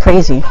 It's just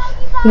crazy.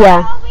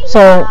 Yeah.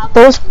 So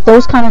those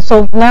kind of,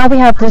 so now we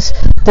have this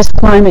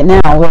climate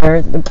now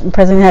where the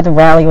president had to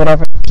rally,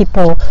 whatever.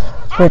 People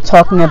were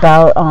talking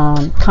about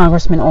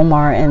Congressman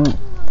Omar and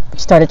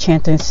started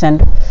chanting,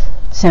 send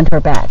her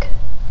back.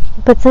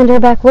 But send her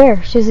back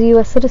where? She's a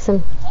U.S.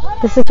 citizen.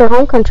 This is her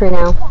home country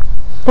now.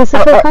 This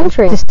is her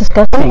country. It's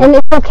disgusting. And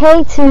it's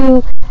okay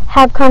to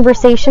have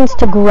conversations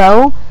to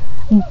grow,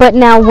 but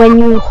now when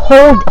you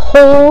hold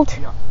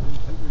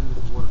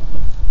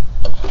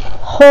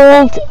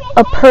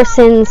a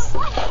person's,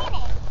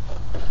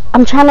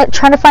 I'm trying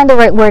to find the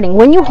right wording.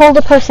 When you hold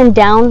a person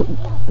down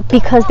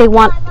because they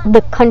want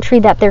the country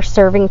that they're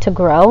serving to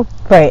grow,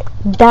 right?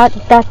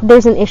 That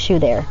there's an issue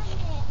there.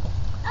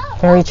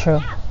 Very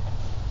true.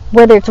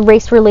 whether it's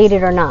race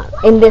related or not.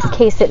 In this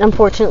case, it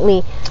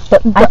unfortunately.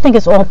 But I think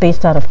it's all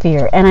based out of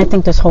fear, and I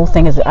think this whole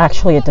thing is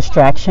actually a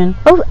distraction.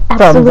 Oh,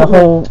 absolutely. From the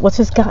whole, what's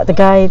his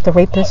guy, the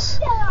rapist?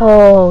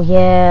 Oh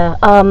yeah.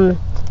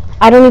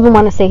 I don't even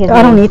want to say his name.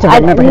 I don't need to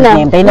remember his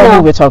name. They know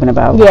who we're talking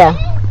about. Yeah.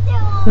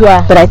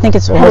 Yeah. But I think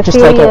it's all just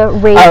like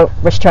a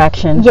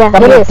distraction. Yeah,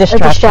 it is a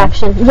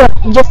distraction. Yeah,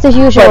 just as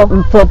usual.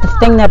 But the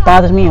thing that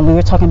bothers me, and we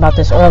were talking about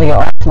this earlier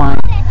offline,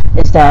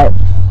 is that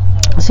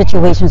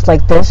situations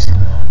like this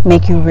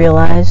make you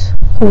realize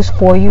who's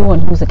for you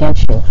and who's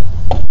against you.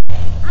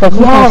 Like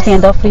who's going to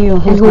stand up for you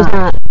and who's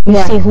not.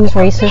 You see who's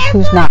racist,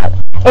 who's not.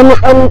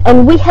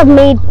 And we have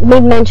made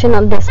mention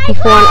of this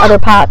before on other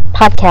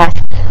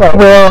podcasts,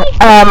 where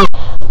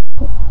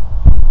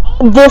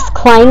this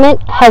climate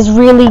has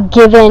really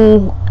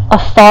given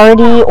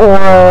authority, or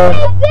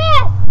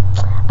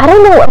I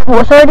don't know,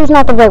 authority is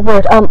not the right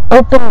word,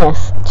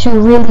 openness to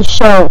really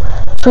show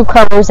true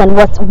colors and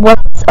what's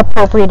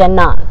appropriate and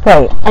not,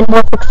 right, and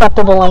what's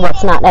acceptable and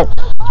what's not. And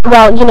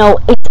well, you know,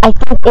 it's, I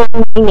think,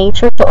 in my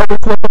nature to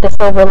always look at the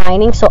silver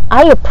lining. So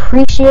I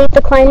appreciate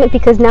the climate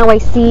because now I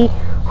see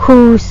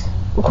whose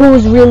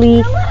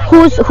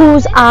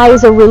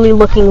eyes are really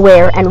looking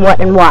where and what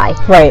and why.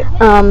 Right.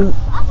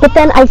 But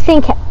then I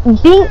think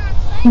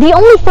the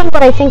only thing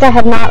that I think I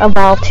have not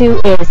evolved to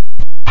is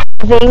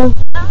having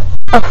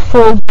a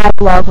full body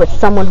love with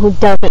someone who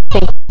doesn't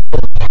think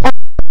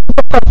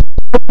like me.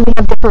 We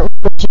have different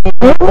religions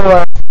or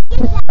what?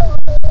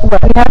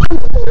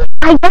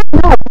 I don't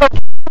know. Like,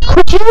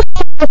 could you say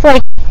it's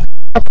like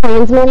a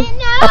Klansman,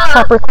 a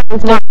proper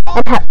Klansman,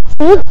 and have,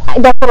 see,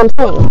 that's what I'm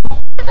saying.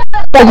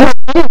 That's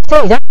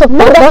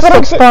what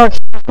I said.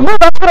 No,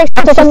 that's what I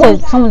said.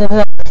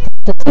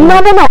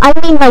 No. I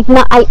mean, like,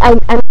 not.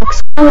 I'm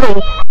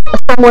excluding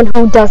someone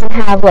who doesn't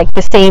have like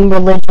the same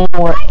religion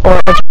or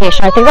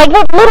education. I think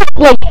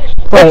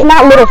it's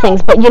not little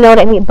things, but you know what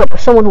I mean. But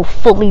someone who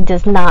fully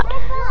does not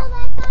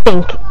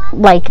think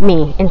like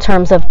me in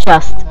terms of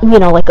just, you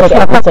know, like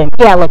everything.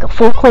 Yeah, like a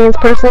full Klans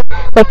person.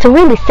 Like to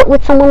really sit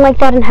with someone like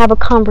that and have a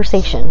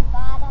conversation.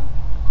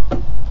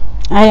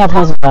 I have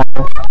no desire.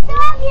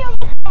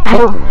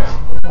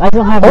 I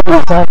don't have a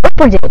desire.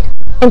 Oprah did,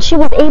 and she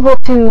was able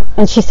to.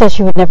 And she said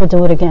she would never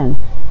do it again.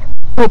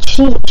 But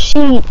she would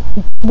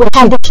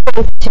have the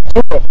strength to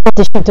do it.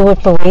 Did she do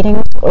it for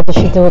ratings, or did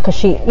she do it because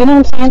she, you know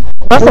what I'm saying?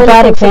 That's a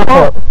bad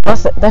example.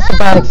 That's a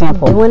bad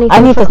example. I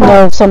need to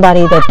know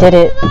somebody that did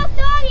it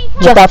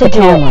without the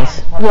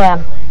cameras.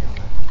 Yeah.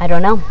 I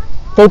don't know.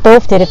 They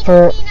both did it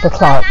for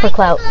clout. For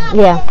clout,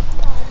 yeah.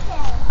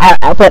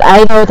 But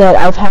I know that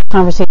I've had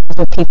conversations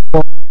with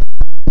people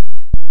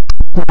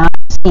not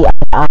see eye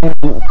on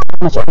pretty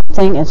much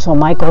everything, and so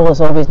my goal is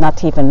always not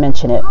to even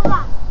mention it,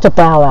 to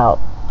bow out,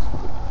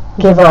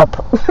 give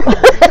up.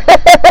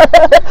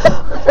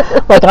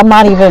 Like I'm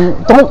not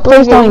even.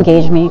 Please don't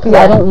engage me because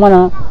I don't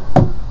want to.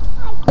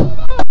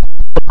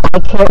 I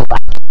care.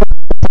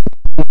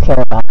 You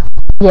care about.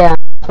 Yeah.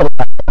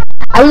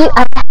 I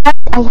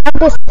have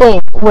this thing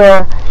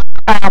where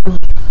by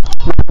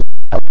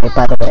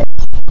the way.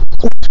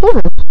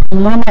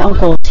 One of my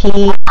uncles,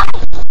 he's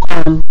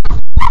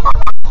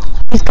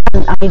got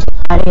an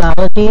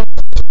ideology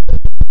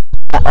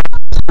that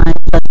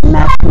oftentimes doesn't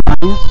match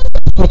mine,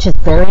 which is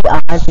very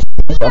odd because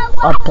he's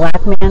a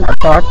black man, a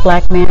dark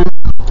black man.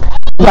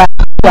 Yeah,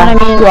 you know what I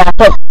mean? Yeah.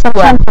 But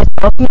sometimes I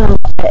talk to him,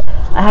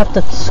 I have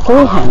to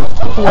school him.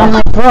 Yeah. I'm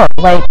like, bro,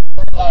 like,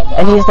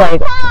 and he's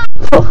like,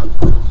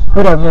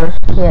 whatever.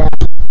 Yeah.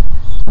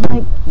 I'm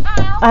like,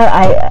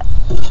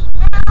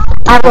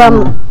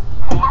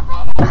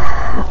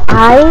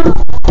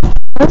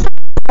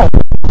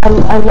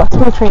 I lost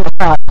my train of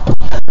thought.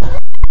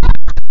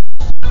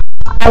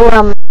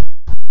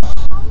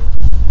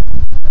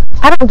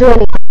 I don't do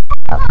anything.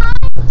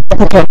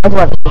 Okay, I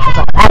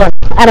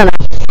don't know.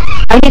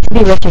 I need to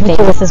be rich and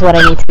famous. This is what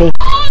I need to be.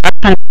 I'm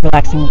kind of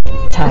relaxing,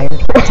 tired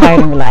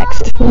and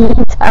relaxed.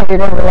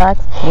 Tired and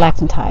relaxed.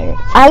 Relaxed and tired.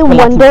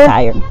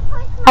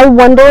 I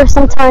wonder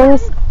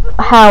sometimes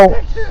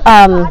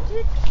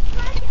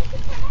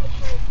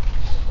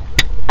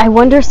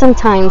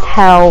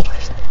how.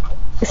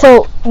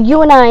 So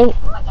you and I,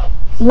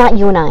 not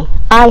you and I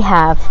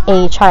have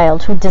a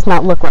child who does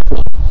not look like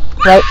me,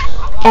 right?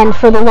 And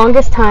for the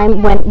longest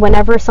time,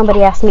 whenever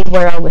somebody asked me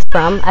where I was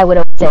from, I would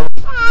always say,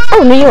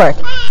 oh, New York.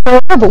 Oh,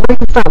 but where are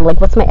you from? Like,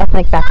 what's my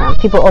ethnic background?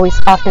 People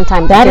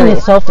oftentimes. That in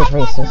itself is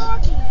racist.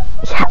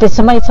 Yeah. Did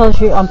somebody tell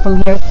you I'm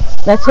from here?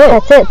 That's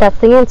it. That's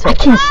the answer. I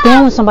can't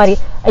stand when somebody,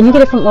 and you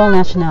get it from all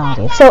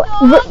nationalities. So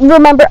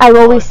remember, I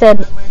always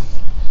said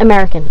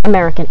American.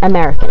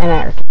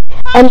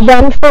 And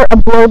then for a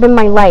globe in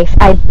my life,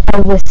 I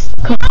was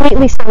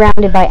completely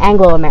surrounded by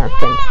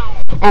Anglo-Americans.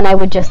 And I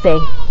would just say,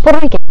 Puerto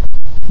Rican.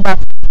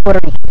 That's Puerto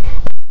Rican.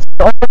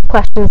 So all the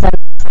questions then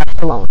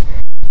left alone.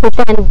 But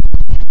then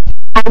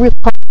I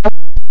recall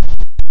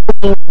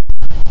being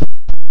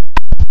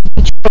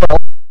betrayal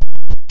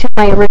to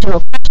my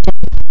original question,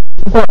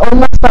 but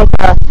almost like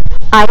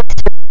I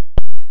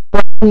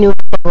knew what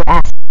they were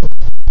asking.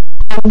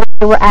 And what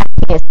they were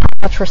asking is,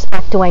 much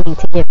respect do I need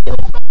to give you?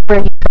 Or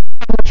how much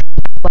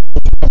respect do I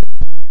need to give you?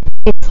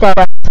 Instead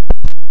of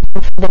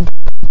for the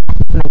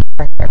my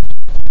character.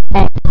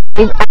 And I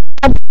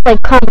had this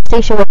like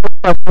conversation with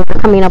myself when we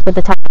were coming up with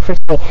the topic for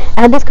today.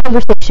 I had this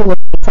conversation with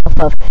myself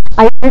of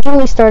I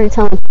originally started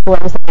telling people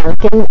I was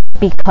American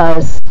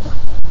because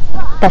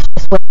that's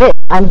just what it is.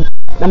 I'm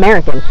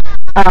American.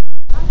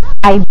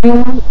 I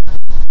do feel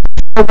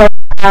like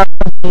I'm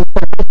being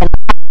Puerto Rican and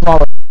all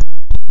of it.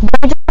 But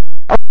I just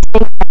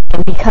saying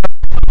something because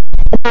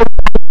I felt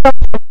like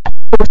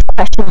those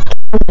questions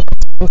came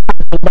with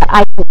something that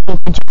I didn't need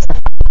to justify.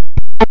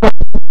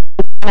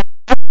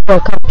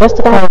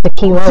 Justify is the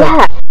key word.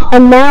 Yeah,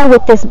 and now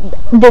with that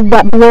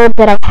blurb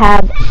that I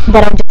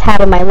just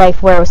had in my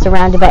life, where I was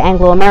surrounded by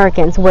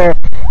Anglo-Americans, where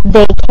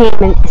they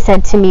came and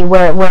said to me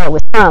where it was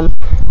from,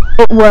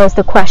 it was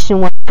the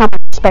question was how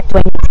much respect do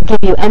I need to give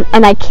you,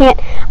 and I can't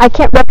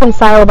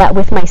reconcile that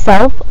with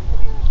myself.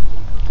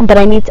 But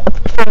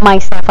for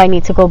myself, I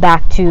need to go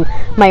back to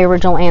my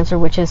original answer,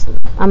 which is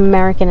I'm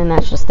American, and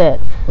that's just it.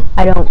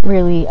 I don't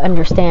really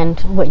understand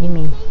what you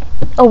mean.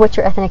 Oh, what's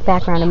your ethnic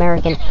background?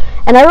 American.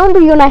 And I remember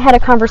you and I had a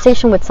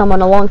conversation with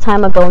someone a long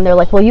time ago, and they're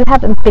like, well, you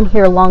haven't been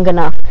here long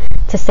enough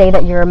to say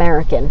that you're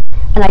American.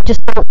 And I just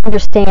don't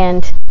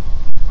understand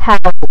how,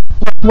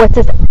 what's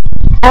this?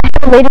 I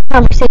had a later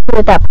conversation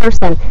with that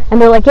person, and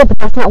they're like, yeah, but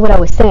that's not what I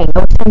was saying. I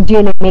was saying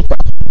DNA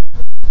makeup.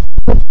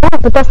 Yeah,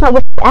 but that's not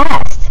what you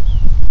asked.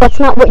 That's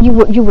not what you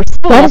were saying.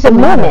 That doesn't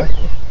matter.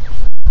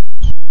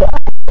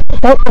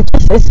 That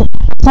it's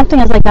something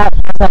as like that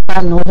as I've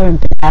gotten older and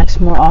been asked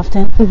more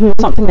often. Mm-hmm.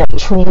 Something that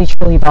truly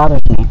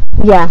bothers me.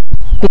 Yeah.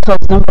 Because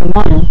number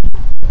one,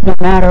 no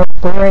matter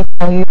where I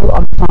tell you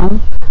I'm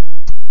from,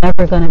 it's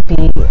never gonna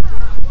be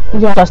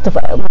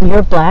justified. When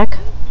you're black,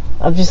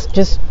 I'm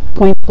just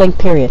point blank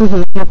period.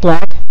 Mm-hmm. You're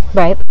black,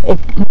 right? It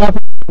never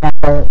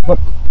matter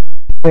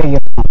where you're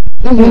from.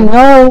 Mm-hmm. You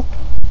know,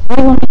 what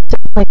do you want me to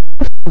like?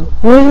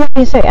 What do you want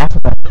me to say?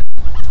 Africa.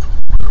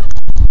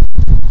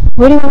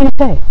 What do you want me to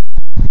say?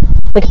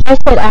 Like if I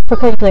said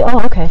Africa, you'd be like,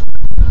 oh, okay.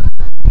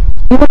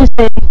 You want to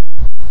say,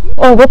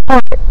 oh, what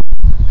part?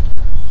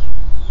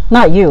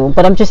 Not you,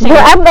 but I'm just saying.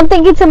 Yeah, I'm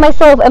thinking to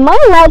myself, am I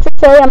allowed to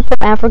say I'm from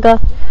Africa?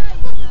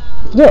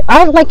 Yeah,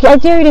 I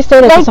dare you to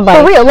say that like, to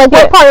somebody. For real, like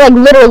what part? Like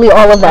literally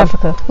all of them.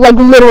 Africa. Like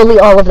literally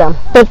all of them.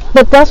 But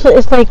that's what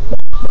it's like.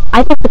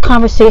 I think the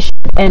conversation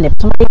would end if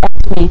somebody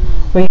asked me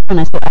where you from, and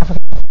I say Africa.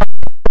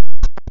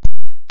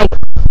 Like,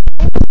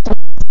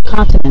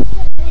 continent.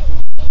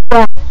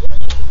 Yeah.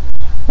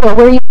 Well,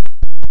 where are you from?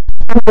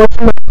 From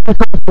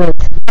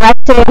continents. I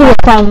say I'm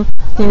from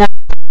the United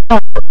States,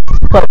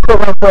 but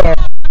where?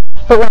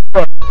 I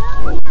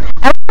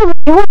remember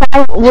you and I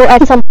were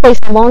at some place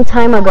a long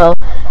time ago,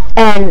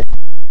 and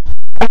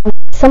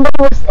somebody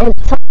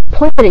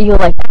pointed at you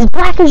like, as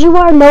black as you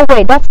are, no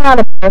way, that's not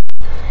a birth.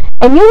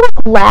 And you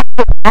laughed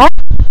at that.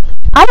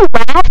 I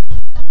laughed,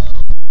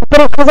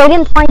 but because I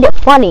didn't find it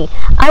funny.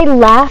 I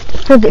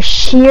laughed for the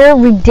sheer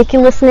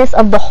ridiculousness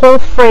of the whole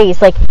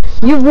phrase. Like,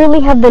 you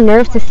really have the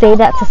nerve to say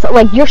that to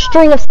like your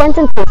string of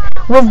sentences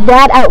was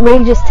that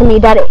outrageous to me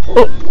that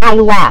I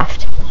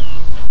laughed.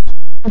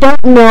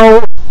 Don't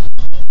know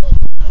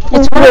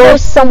where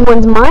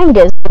someone's mind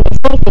is when they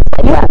say things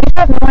like that. You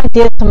have no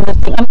idea some of the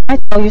things. I mean, I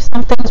tell you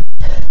some things.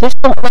 There's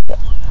no, like,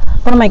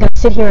 what am I going to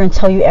sit here and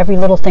tell you every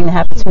little thing that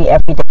happens to me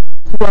every day?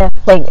 Yeah.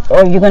 Like,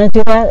 are you going to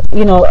do that?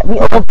 You know, we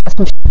all have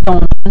some shit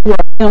going on. Yeah.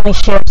 We only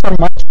share so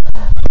much.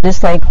 And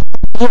it's like,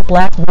 be a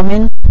black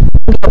woman,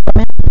 be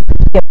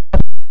a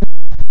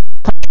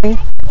country,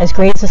 as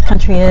great as this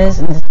country is,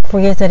 and as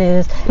free as it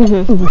is.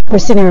 Mm-hmm. We're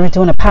sitting here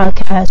doing a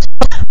podcast.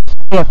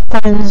 We have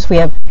friends. We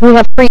have free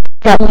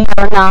that we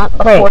are not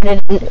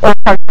afforded in our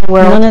part of the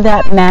world. None of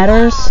that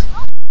matters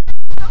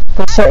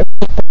for certain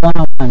people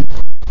one-on-one.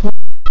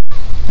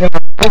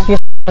 If you're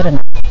good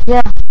enough.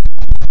 Yeah.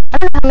 I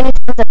don't know how many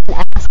times I've been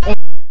asked, and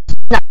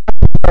not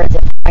words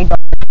if I don't.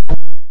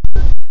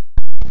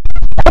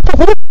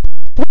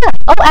 Yeah.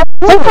 Oh,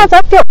 absolutely. Sometimes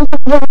I feel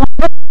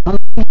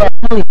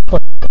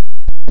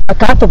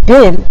God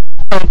forbid,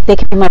 like, they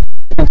can be my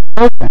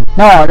children.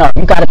 No,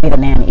 you gotta be the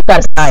nanny. You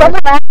gotta be.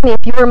 Someone asked me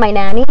if you were my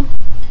nanny,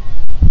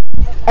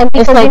 and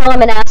because you know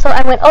I'm an asshole,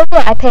 I went, oh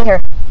yeah, I pay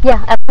her.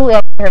 Yeah, absolutely,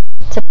 I pay her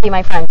to be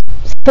my friend.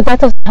 But that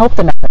doesn't help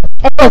the matter.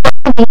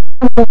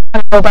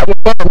 About your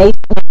nanny.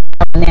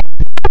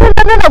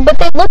 No, but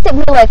they looked at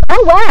me like,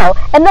 oh wow.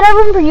 And then I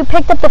remember you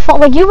picked up the phone,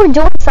 like you were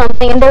doing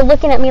something, and they're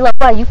looking at me like,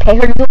 wow, you pay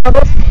her to do all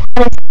this?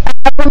 And I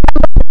remember,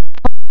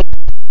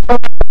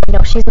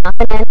 no, she's not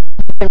the nanny.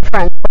 We've been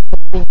friends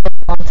for a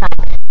long time.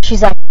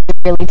 She's actually a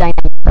really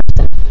dynamic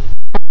person. And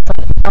it's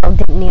like, oh,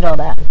 didn't need all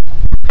that.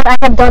 But I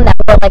have done that,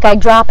 but like I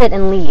drop it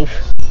and leave.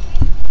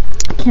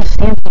 I can't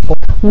stand people.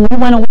 When we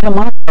went away to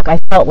Montauk, I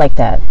felt like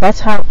that.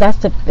 That's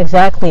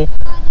exactly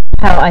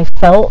how I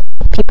felt.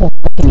 People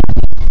looking at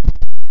me.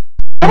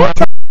 I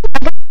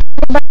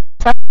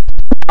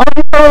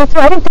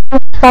didn't think I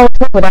followed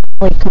through without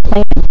really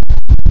complaining.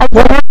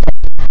 What happened?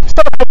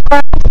 So I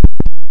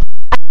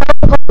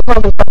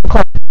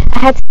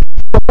had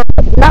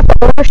not the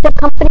ownership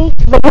company,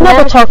 but we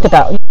never talked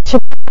about.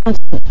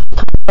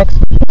 Context.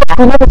 Yeah.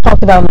 We never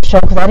talked about on the show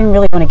because I didn't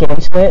really want to get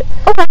into it.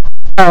 Okay.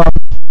 Long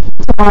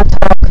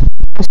talk.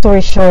 Long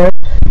story short,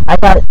 I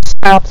got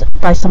stopped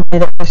by somebody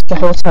that works at the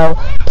hotel,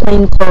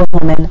 plain clothes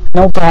woman,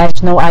 no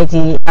badge, no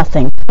ID,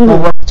 nothing. Mm-hmm. No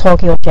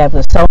walkie-talkie, she had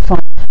with a cell phone.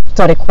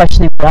 Started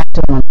questioning what I was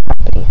doing on the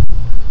property.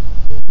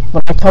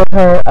 When I told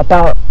her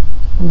about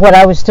what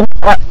I was doing,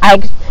 I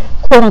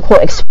quote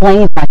unquote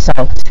explained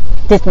myself,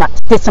 did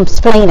some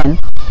explaining.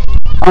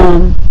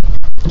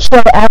 She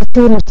had an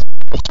attitude, and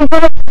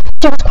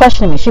she was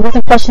questioning me. She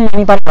wasn't questioning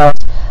anybody else.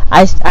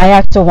 I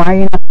asked her, why are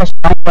you not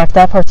questioning? Why you ask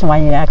that person? Why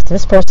you ask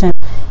this person?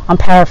 I'm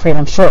paraphrasing.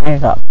 I'm shortening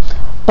it up.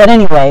 But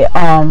anyway,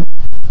 I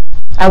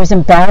was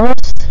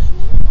embarrassed.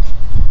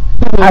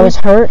 Mm-hmm. I was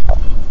hurt.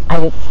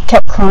 I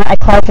kept crying. I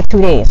cried for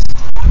 2 days.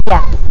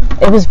 Yeah.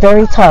 It was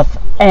very tough.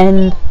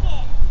 And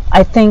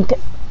I think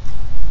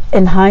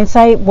in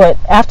hindsight,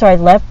 after I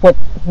left,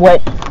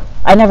 what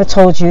I never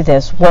told you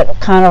this, what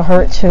kind of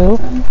hurt too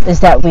is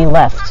that we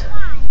left.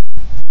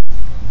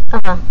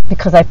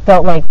 Because I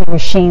felt like we were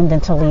shamed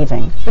into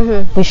leaving.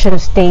 Mm-hmm. We should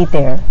have stayed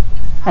there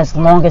as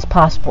long as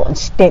possible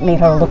and made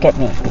her look at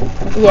me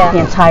the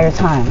entire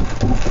time.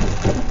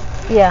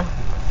 Yeah.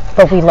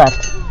 But we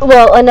left.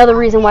 Well, another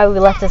reason why we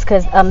left is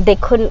because they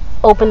couldn't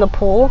open the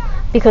pool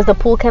because the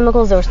pool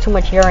chemicals, there was too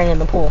much urine in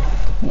the pool.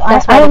 I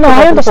don't know.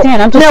 I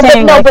understand. I'm just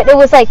saying. But it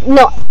was like,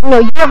 no,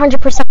 you're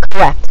 100%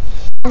 correct.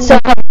 So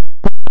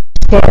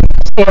stare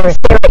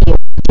at you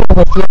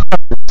with your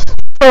problems.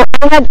 So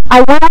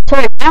I went up to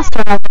her and asked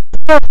her, I was like,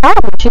 is there a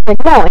problem? She's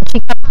like, no. And she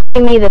kept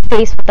giving me the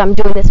face with, I'm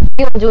doing this for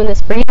you, I'm doing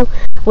this for you,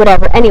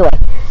 whatever. Anyway,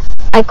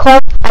 I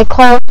called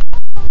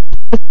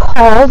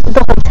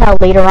the hotel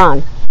later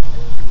on.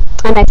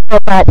 And I said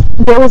that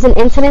there was an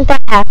incident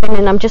that happened,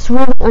 and I'm just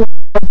really unsure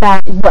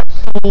about what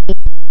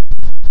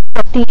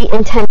the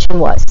intention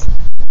was.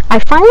 I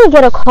finally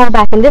get a call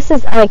back, and this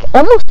is like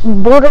almost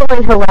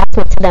borderline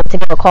harassment to them to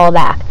get a call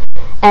back.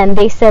 And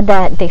they said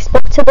that they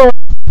spoke to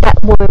that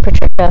woman,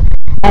 Patricia,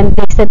 and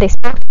they said they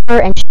spoke to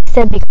her, and she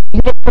said because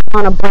you didn't put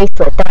on a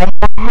bracelet that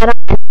I had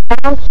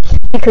on,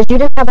 because you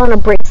didn't have on a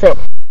bracelet,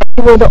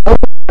 you were the only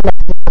one that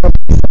had on a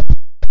bracelet.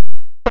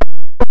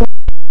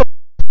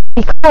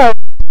 Because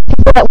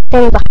people that were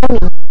standing behind me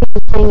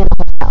were staying in the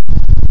hotel.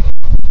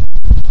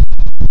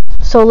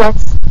 So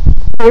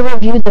they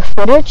reviewed the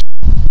footage,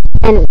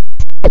 and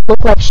it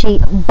looked like she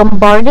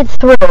bombarded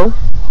through,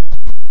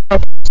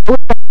 but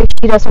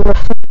she doesn't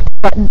reflect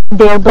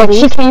their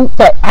beliefs. Like she came,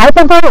 but I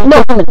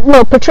bombarded?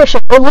 No, Patricia.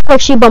 It looked like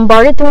she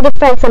bombarded through the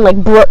fence and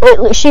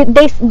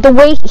the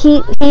way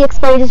he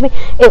explained it to me,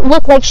 it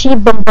looked like she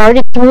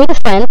bombarded through the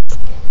fence,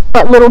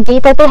 that little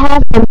gate that they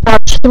have, and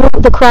marched through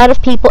the crowd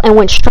of people and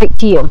went straight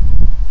to you.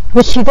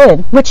 Which she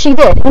did.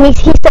 And he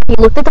said he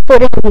looked at the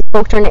footage and he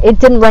spoke to her and it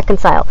didn't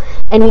reconcile.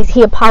 And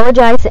he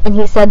apologized and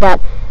he said that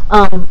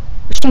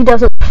she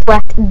doesn't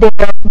reflect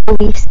their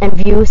beliefs and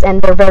views and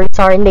they're very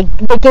sorry and they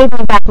gave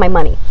me back my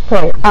money.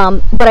 Right.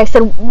 But I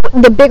said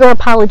the bigger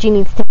apology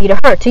needs to be to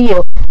her, to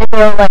you. And they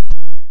were like,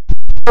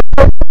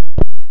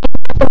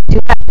 do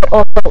that, but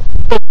also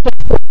they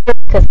can't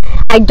because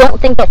I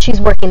don't think that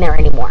she's working there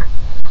anymore.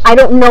 I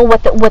don't know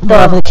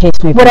whatever the case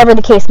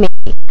may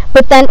be.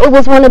 But then it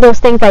was one of those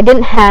things I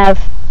haven't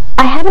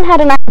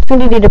had an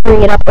opportunity to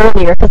bring it up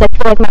earlier because I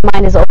feel like my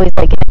mind is always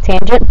like in a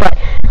tangent. But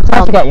I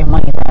have to get your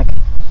money back.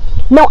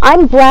 No,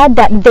 I'm glad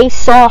that they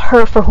saw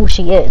her for who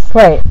she is.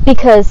 Right.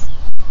 Because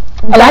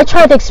I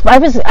tried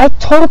to I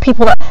told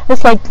people that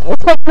it's like one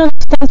of those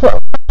things where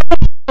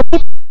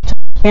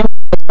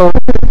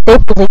they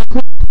believe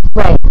me.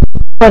 Right.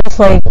 But it's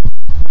like,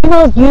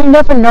 you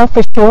never know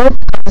for sure.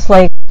 It's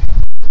like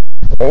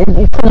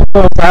you put a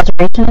little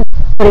exaggeration in it,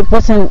 but it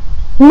wasn't.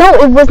 No,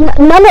 it was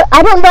none of.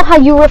 I don't know how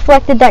you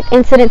reflected that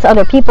incident to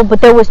other people,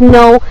 but there was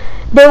no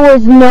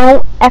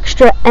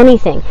extra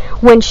anything.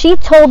 When she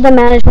told the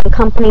management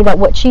company that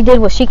what she did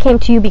was she came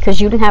to you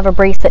because you didn't have a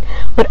bracelet,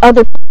 but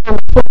other people on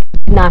the floor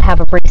did not have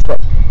a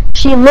bracelet.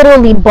 She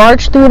literally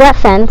barged through that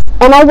fence,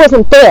 and I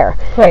wasn't there.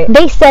 Right.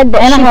 They said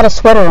that. And I had a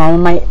sweater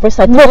on my wrist.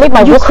 You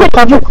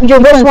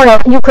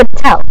couldn't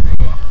tell.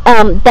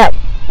 That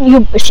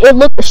you. It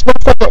looked. They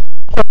said that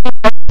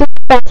through the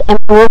fence and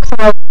broke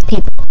some of these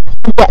people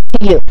to get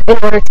to you in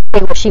order to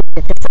say what she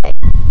needed to say.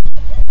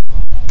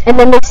 And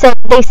then they said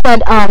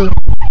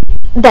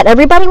that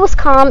everybody was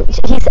calm.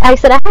 I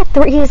said I had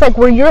three. He's like,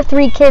 were your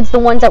three kids the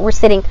ones that were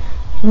sitting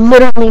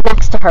literally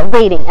next to her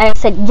waiting? And I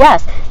said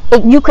yes.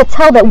 You could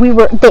tell that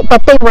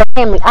but they were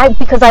family.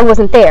 Because I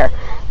wasn't there.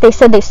 They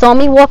said they saw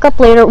me walk up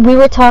later. We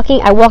were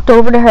talking. I walked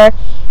over to her.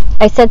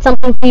 I said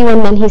something to you,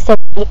 and then he said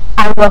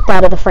I walked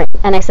out of the frame.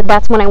 And I said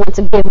that's when I went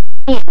to give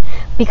me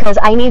because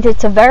I needed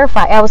to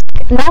verify. I was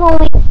not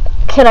only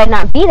could I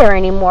not be there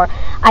anymore,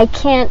 I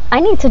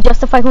need to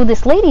justify who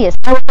this lady is.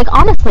 I was like,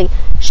 honestly,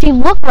 she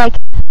looked like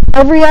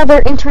every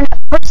other internet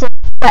person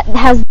that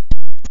has,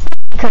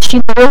 because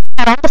she literally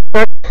had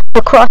on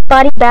the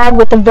crossbody bag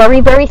with a very,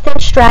 very thin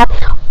strap,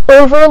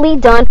 overly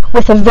done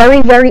with a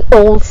very, very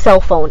old cell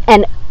phone.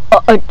 And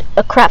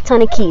a crap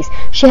ton of keys.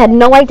 She had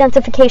no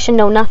identification,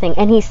 no nothing.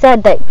 And he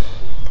said that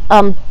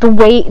the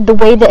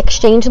way the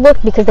exchange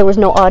looked, because there was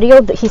no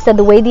audio, he said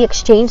the way the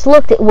exchange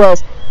looked, it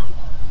looked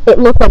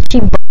like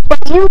she looked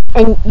at you,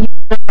 and you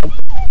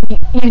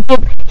did.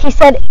 He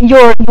said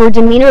your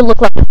demeanor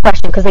looked like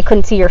depression because they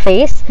couldn't see your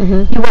face.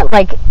 Mm-hmm. You went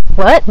like,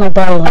 what? My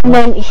body. And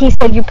then he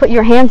said you put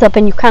your hands up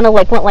and you kind of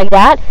like went like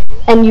that,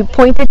 and you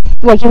pointed,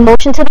 like you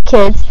motioned to the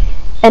kids,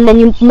 and then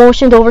you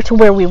motioned over to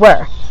where we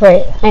were.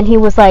 Right. And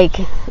he's like,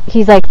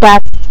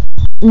 that's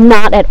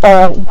not at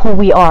all who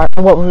we are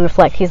and what we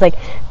reflect. He's like,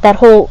 the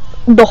whole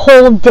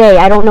day,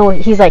 I don't know.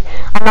 He's like,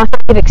 I'm not going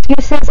to give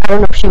excuses. I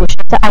don't know if she was.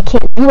 I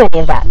can't do any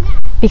of that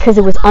because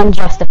it was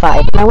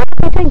unjustified. And I went,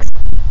 okay, thanks.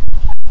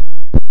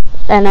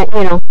 And it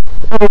is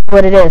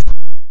what it is.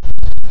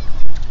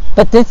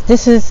 But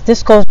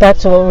this goes back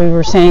to what we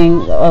were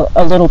saying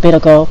a little bit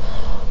ago.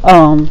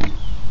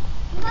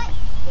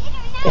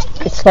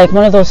 It's like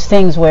one of those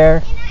things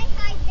where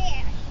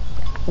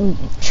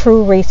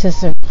true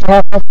racists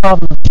have no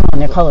problem showing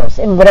their colors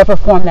in whatever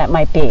form that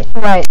might be.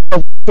 Right.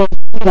 So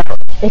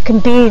it can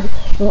be.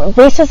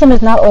 Racism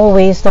is not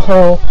always the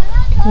whole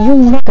 "you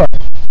nigger."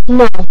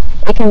 No.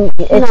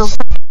 It's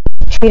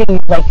treating you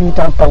like you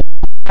don't belong.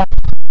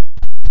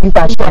 You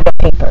got your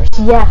papers.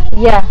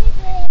 Yeah.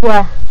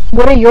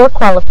 What are your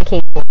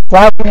qualifications?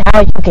 How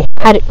you get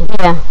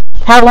here?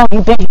 How long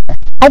you been here?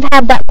 I've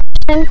had that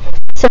question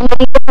so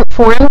many different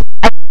forms.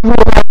 I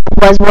realized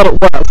it was what it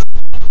was.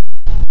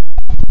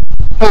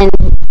 And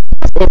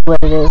it is what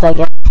it is, I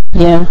guess.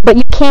 Yeah. But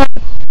you can't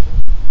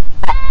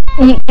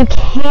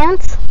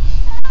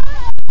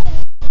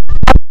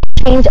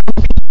change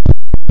other people.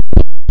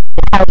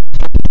 How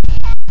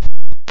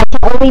I can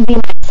only be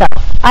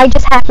myself. I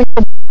just happen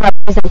to be a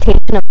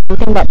representation of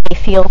something that they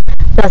feel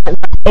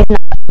is not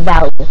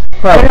value.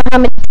 Right. I don't know how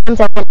many times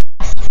I've been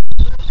asked if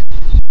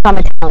I'm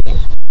Italian.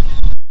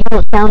 You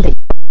don't sound it.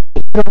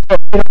 You don't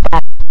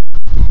act.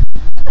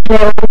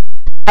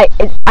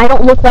 I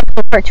don't look like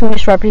a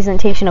cartoonish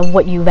representation of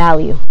what you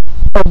value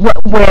or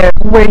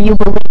where you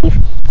believe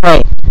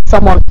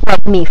someone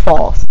like me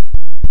falls.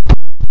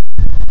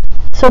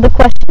 So the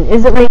question,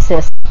 is it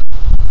racist?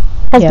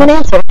 Has been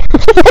answered.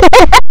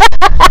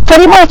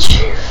 Pretty much.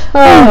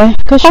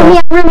 Good show.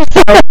 I really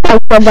said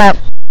that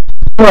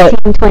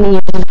 15, 20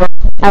 years ago.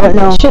 I don't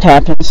know. Shit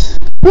happens.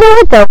 No,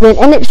 it doesn't,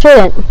 and it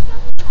shouldn't.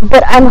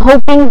 But I'm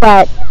hoping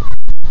that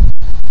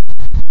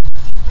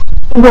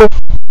with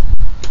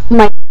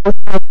my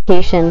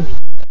education,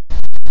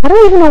 I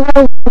don't even know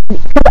how,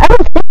 because I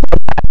don't think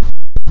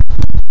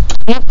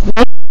like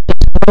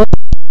that.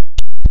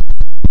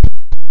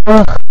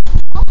 Ugh.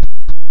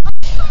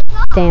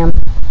 Damn.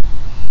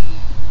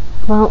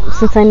 Well,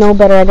 since I know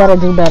better, I gotta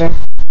do better.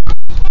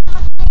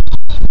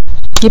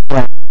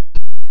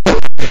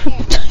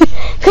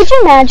 Could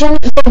you imagine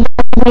if they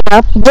woke me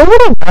up? Where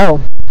would I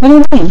go? What do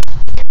you mean?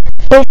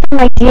 Based on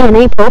my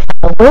DNA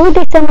profile, where would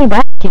they send me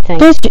back, do you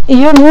think? Which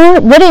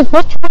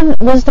one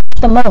was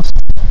the most?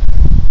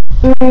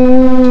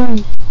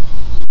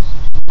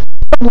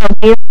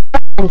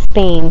 In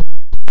Spain.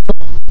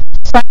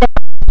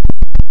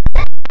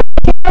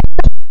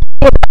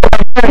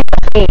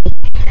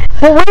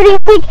 But where do you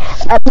think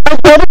my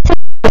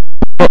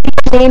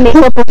DNA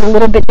makeup is a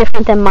little bit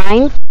different than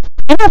mine?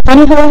 Isn't that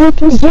funny how that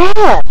happens?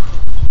 Yeah.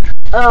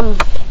 Do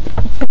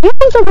you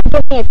think they would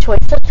give me a choice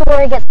as to where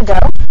I get to go?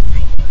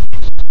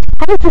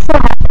 How does this all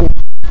happen?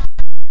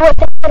 I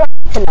don't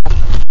need to know.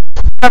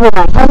 Never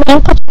mind. I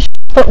mean, put your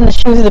foot in the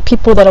shoes of the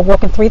people that are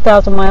walking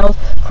 3,000 miles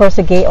across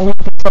the gate only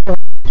to be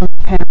separated from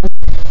their parents.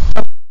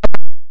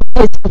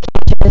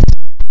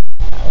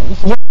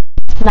 You're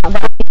not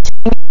valued.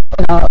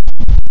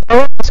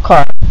 In this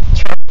car,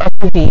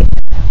 SUV,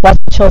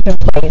 watching children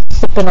play,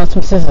 sipping on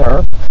some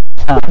scissor.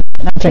 I'm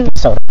drinking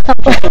soda.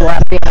 Okay.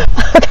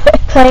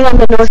 Playing on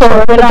the North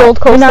Shore, the Gold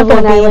Coast of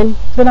Long Island.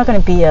 We're not going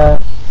to be a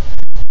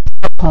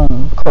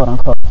home, quote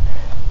unquote.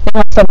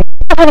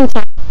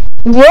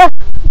 Yeah.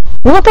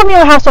 You want to come to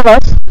your house with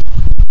us?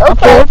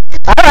 Okay.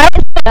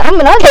 Alright. I'm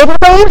an okay.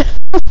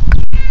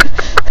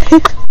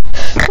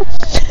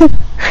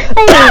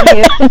 I need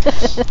you.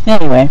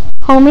 Anyway.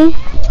 Homie?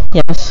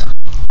 Yes.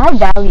 I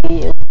value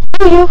you.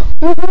 Do you?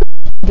 Mm-hmm.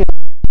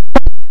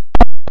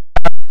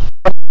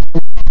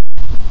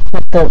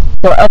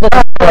 The other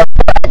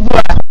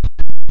yeah.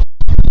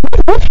 We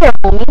live here,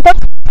 homie. That's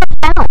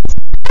what counts.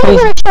 I'm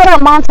going to shout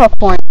out Montauk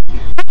for me.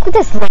 Look at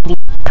this lady,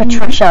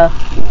 Patricia.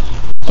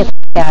 Get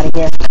the f*** out of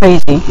here.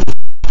 Crazy.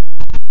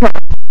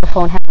 The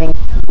phone having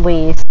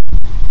ways.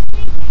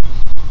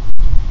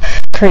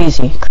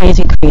 Crazy. I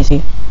love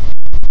you.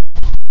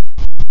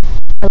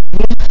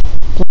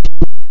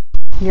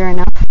 You're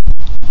enough.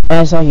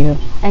 As are you.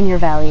 And you're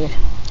valued.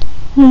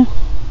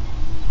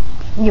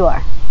 You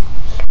are.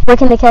 Where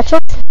can they catch us?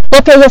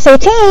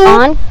 YepYes18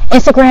 on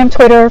Instagram,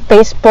 Twitter,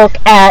 Facebook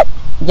at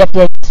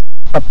YepYes.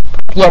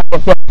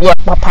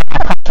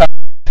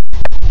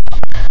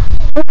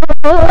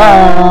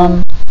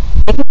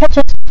 They can catch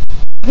us,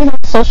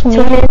 social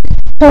media.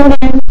 Tune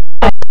in.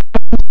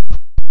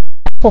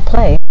 We'll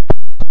play.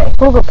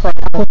 Google Play.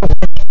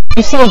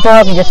 You see a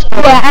dog, you just...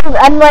 Yeah,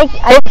 I'm like...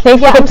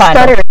 I'm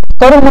stuttering.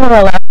 Go to one of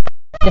our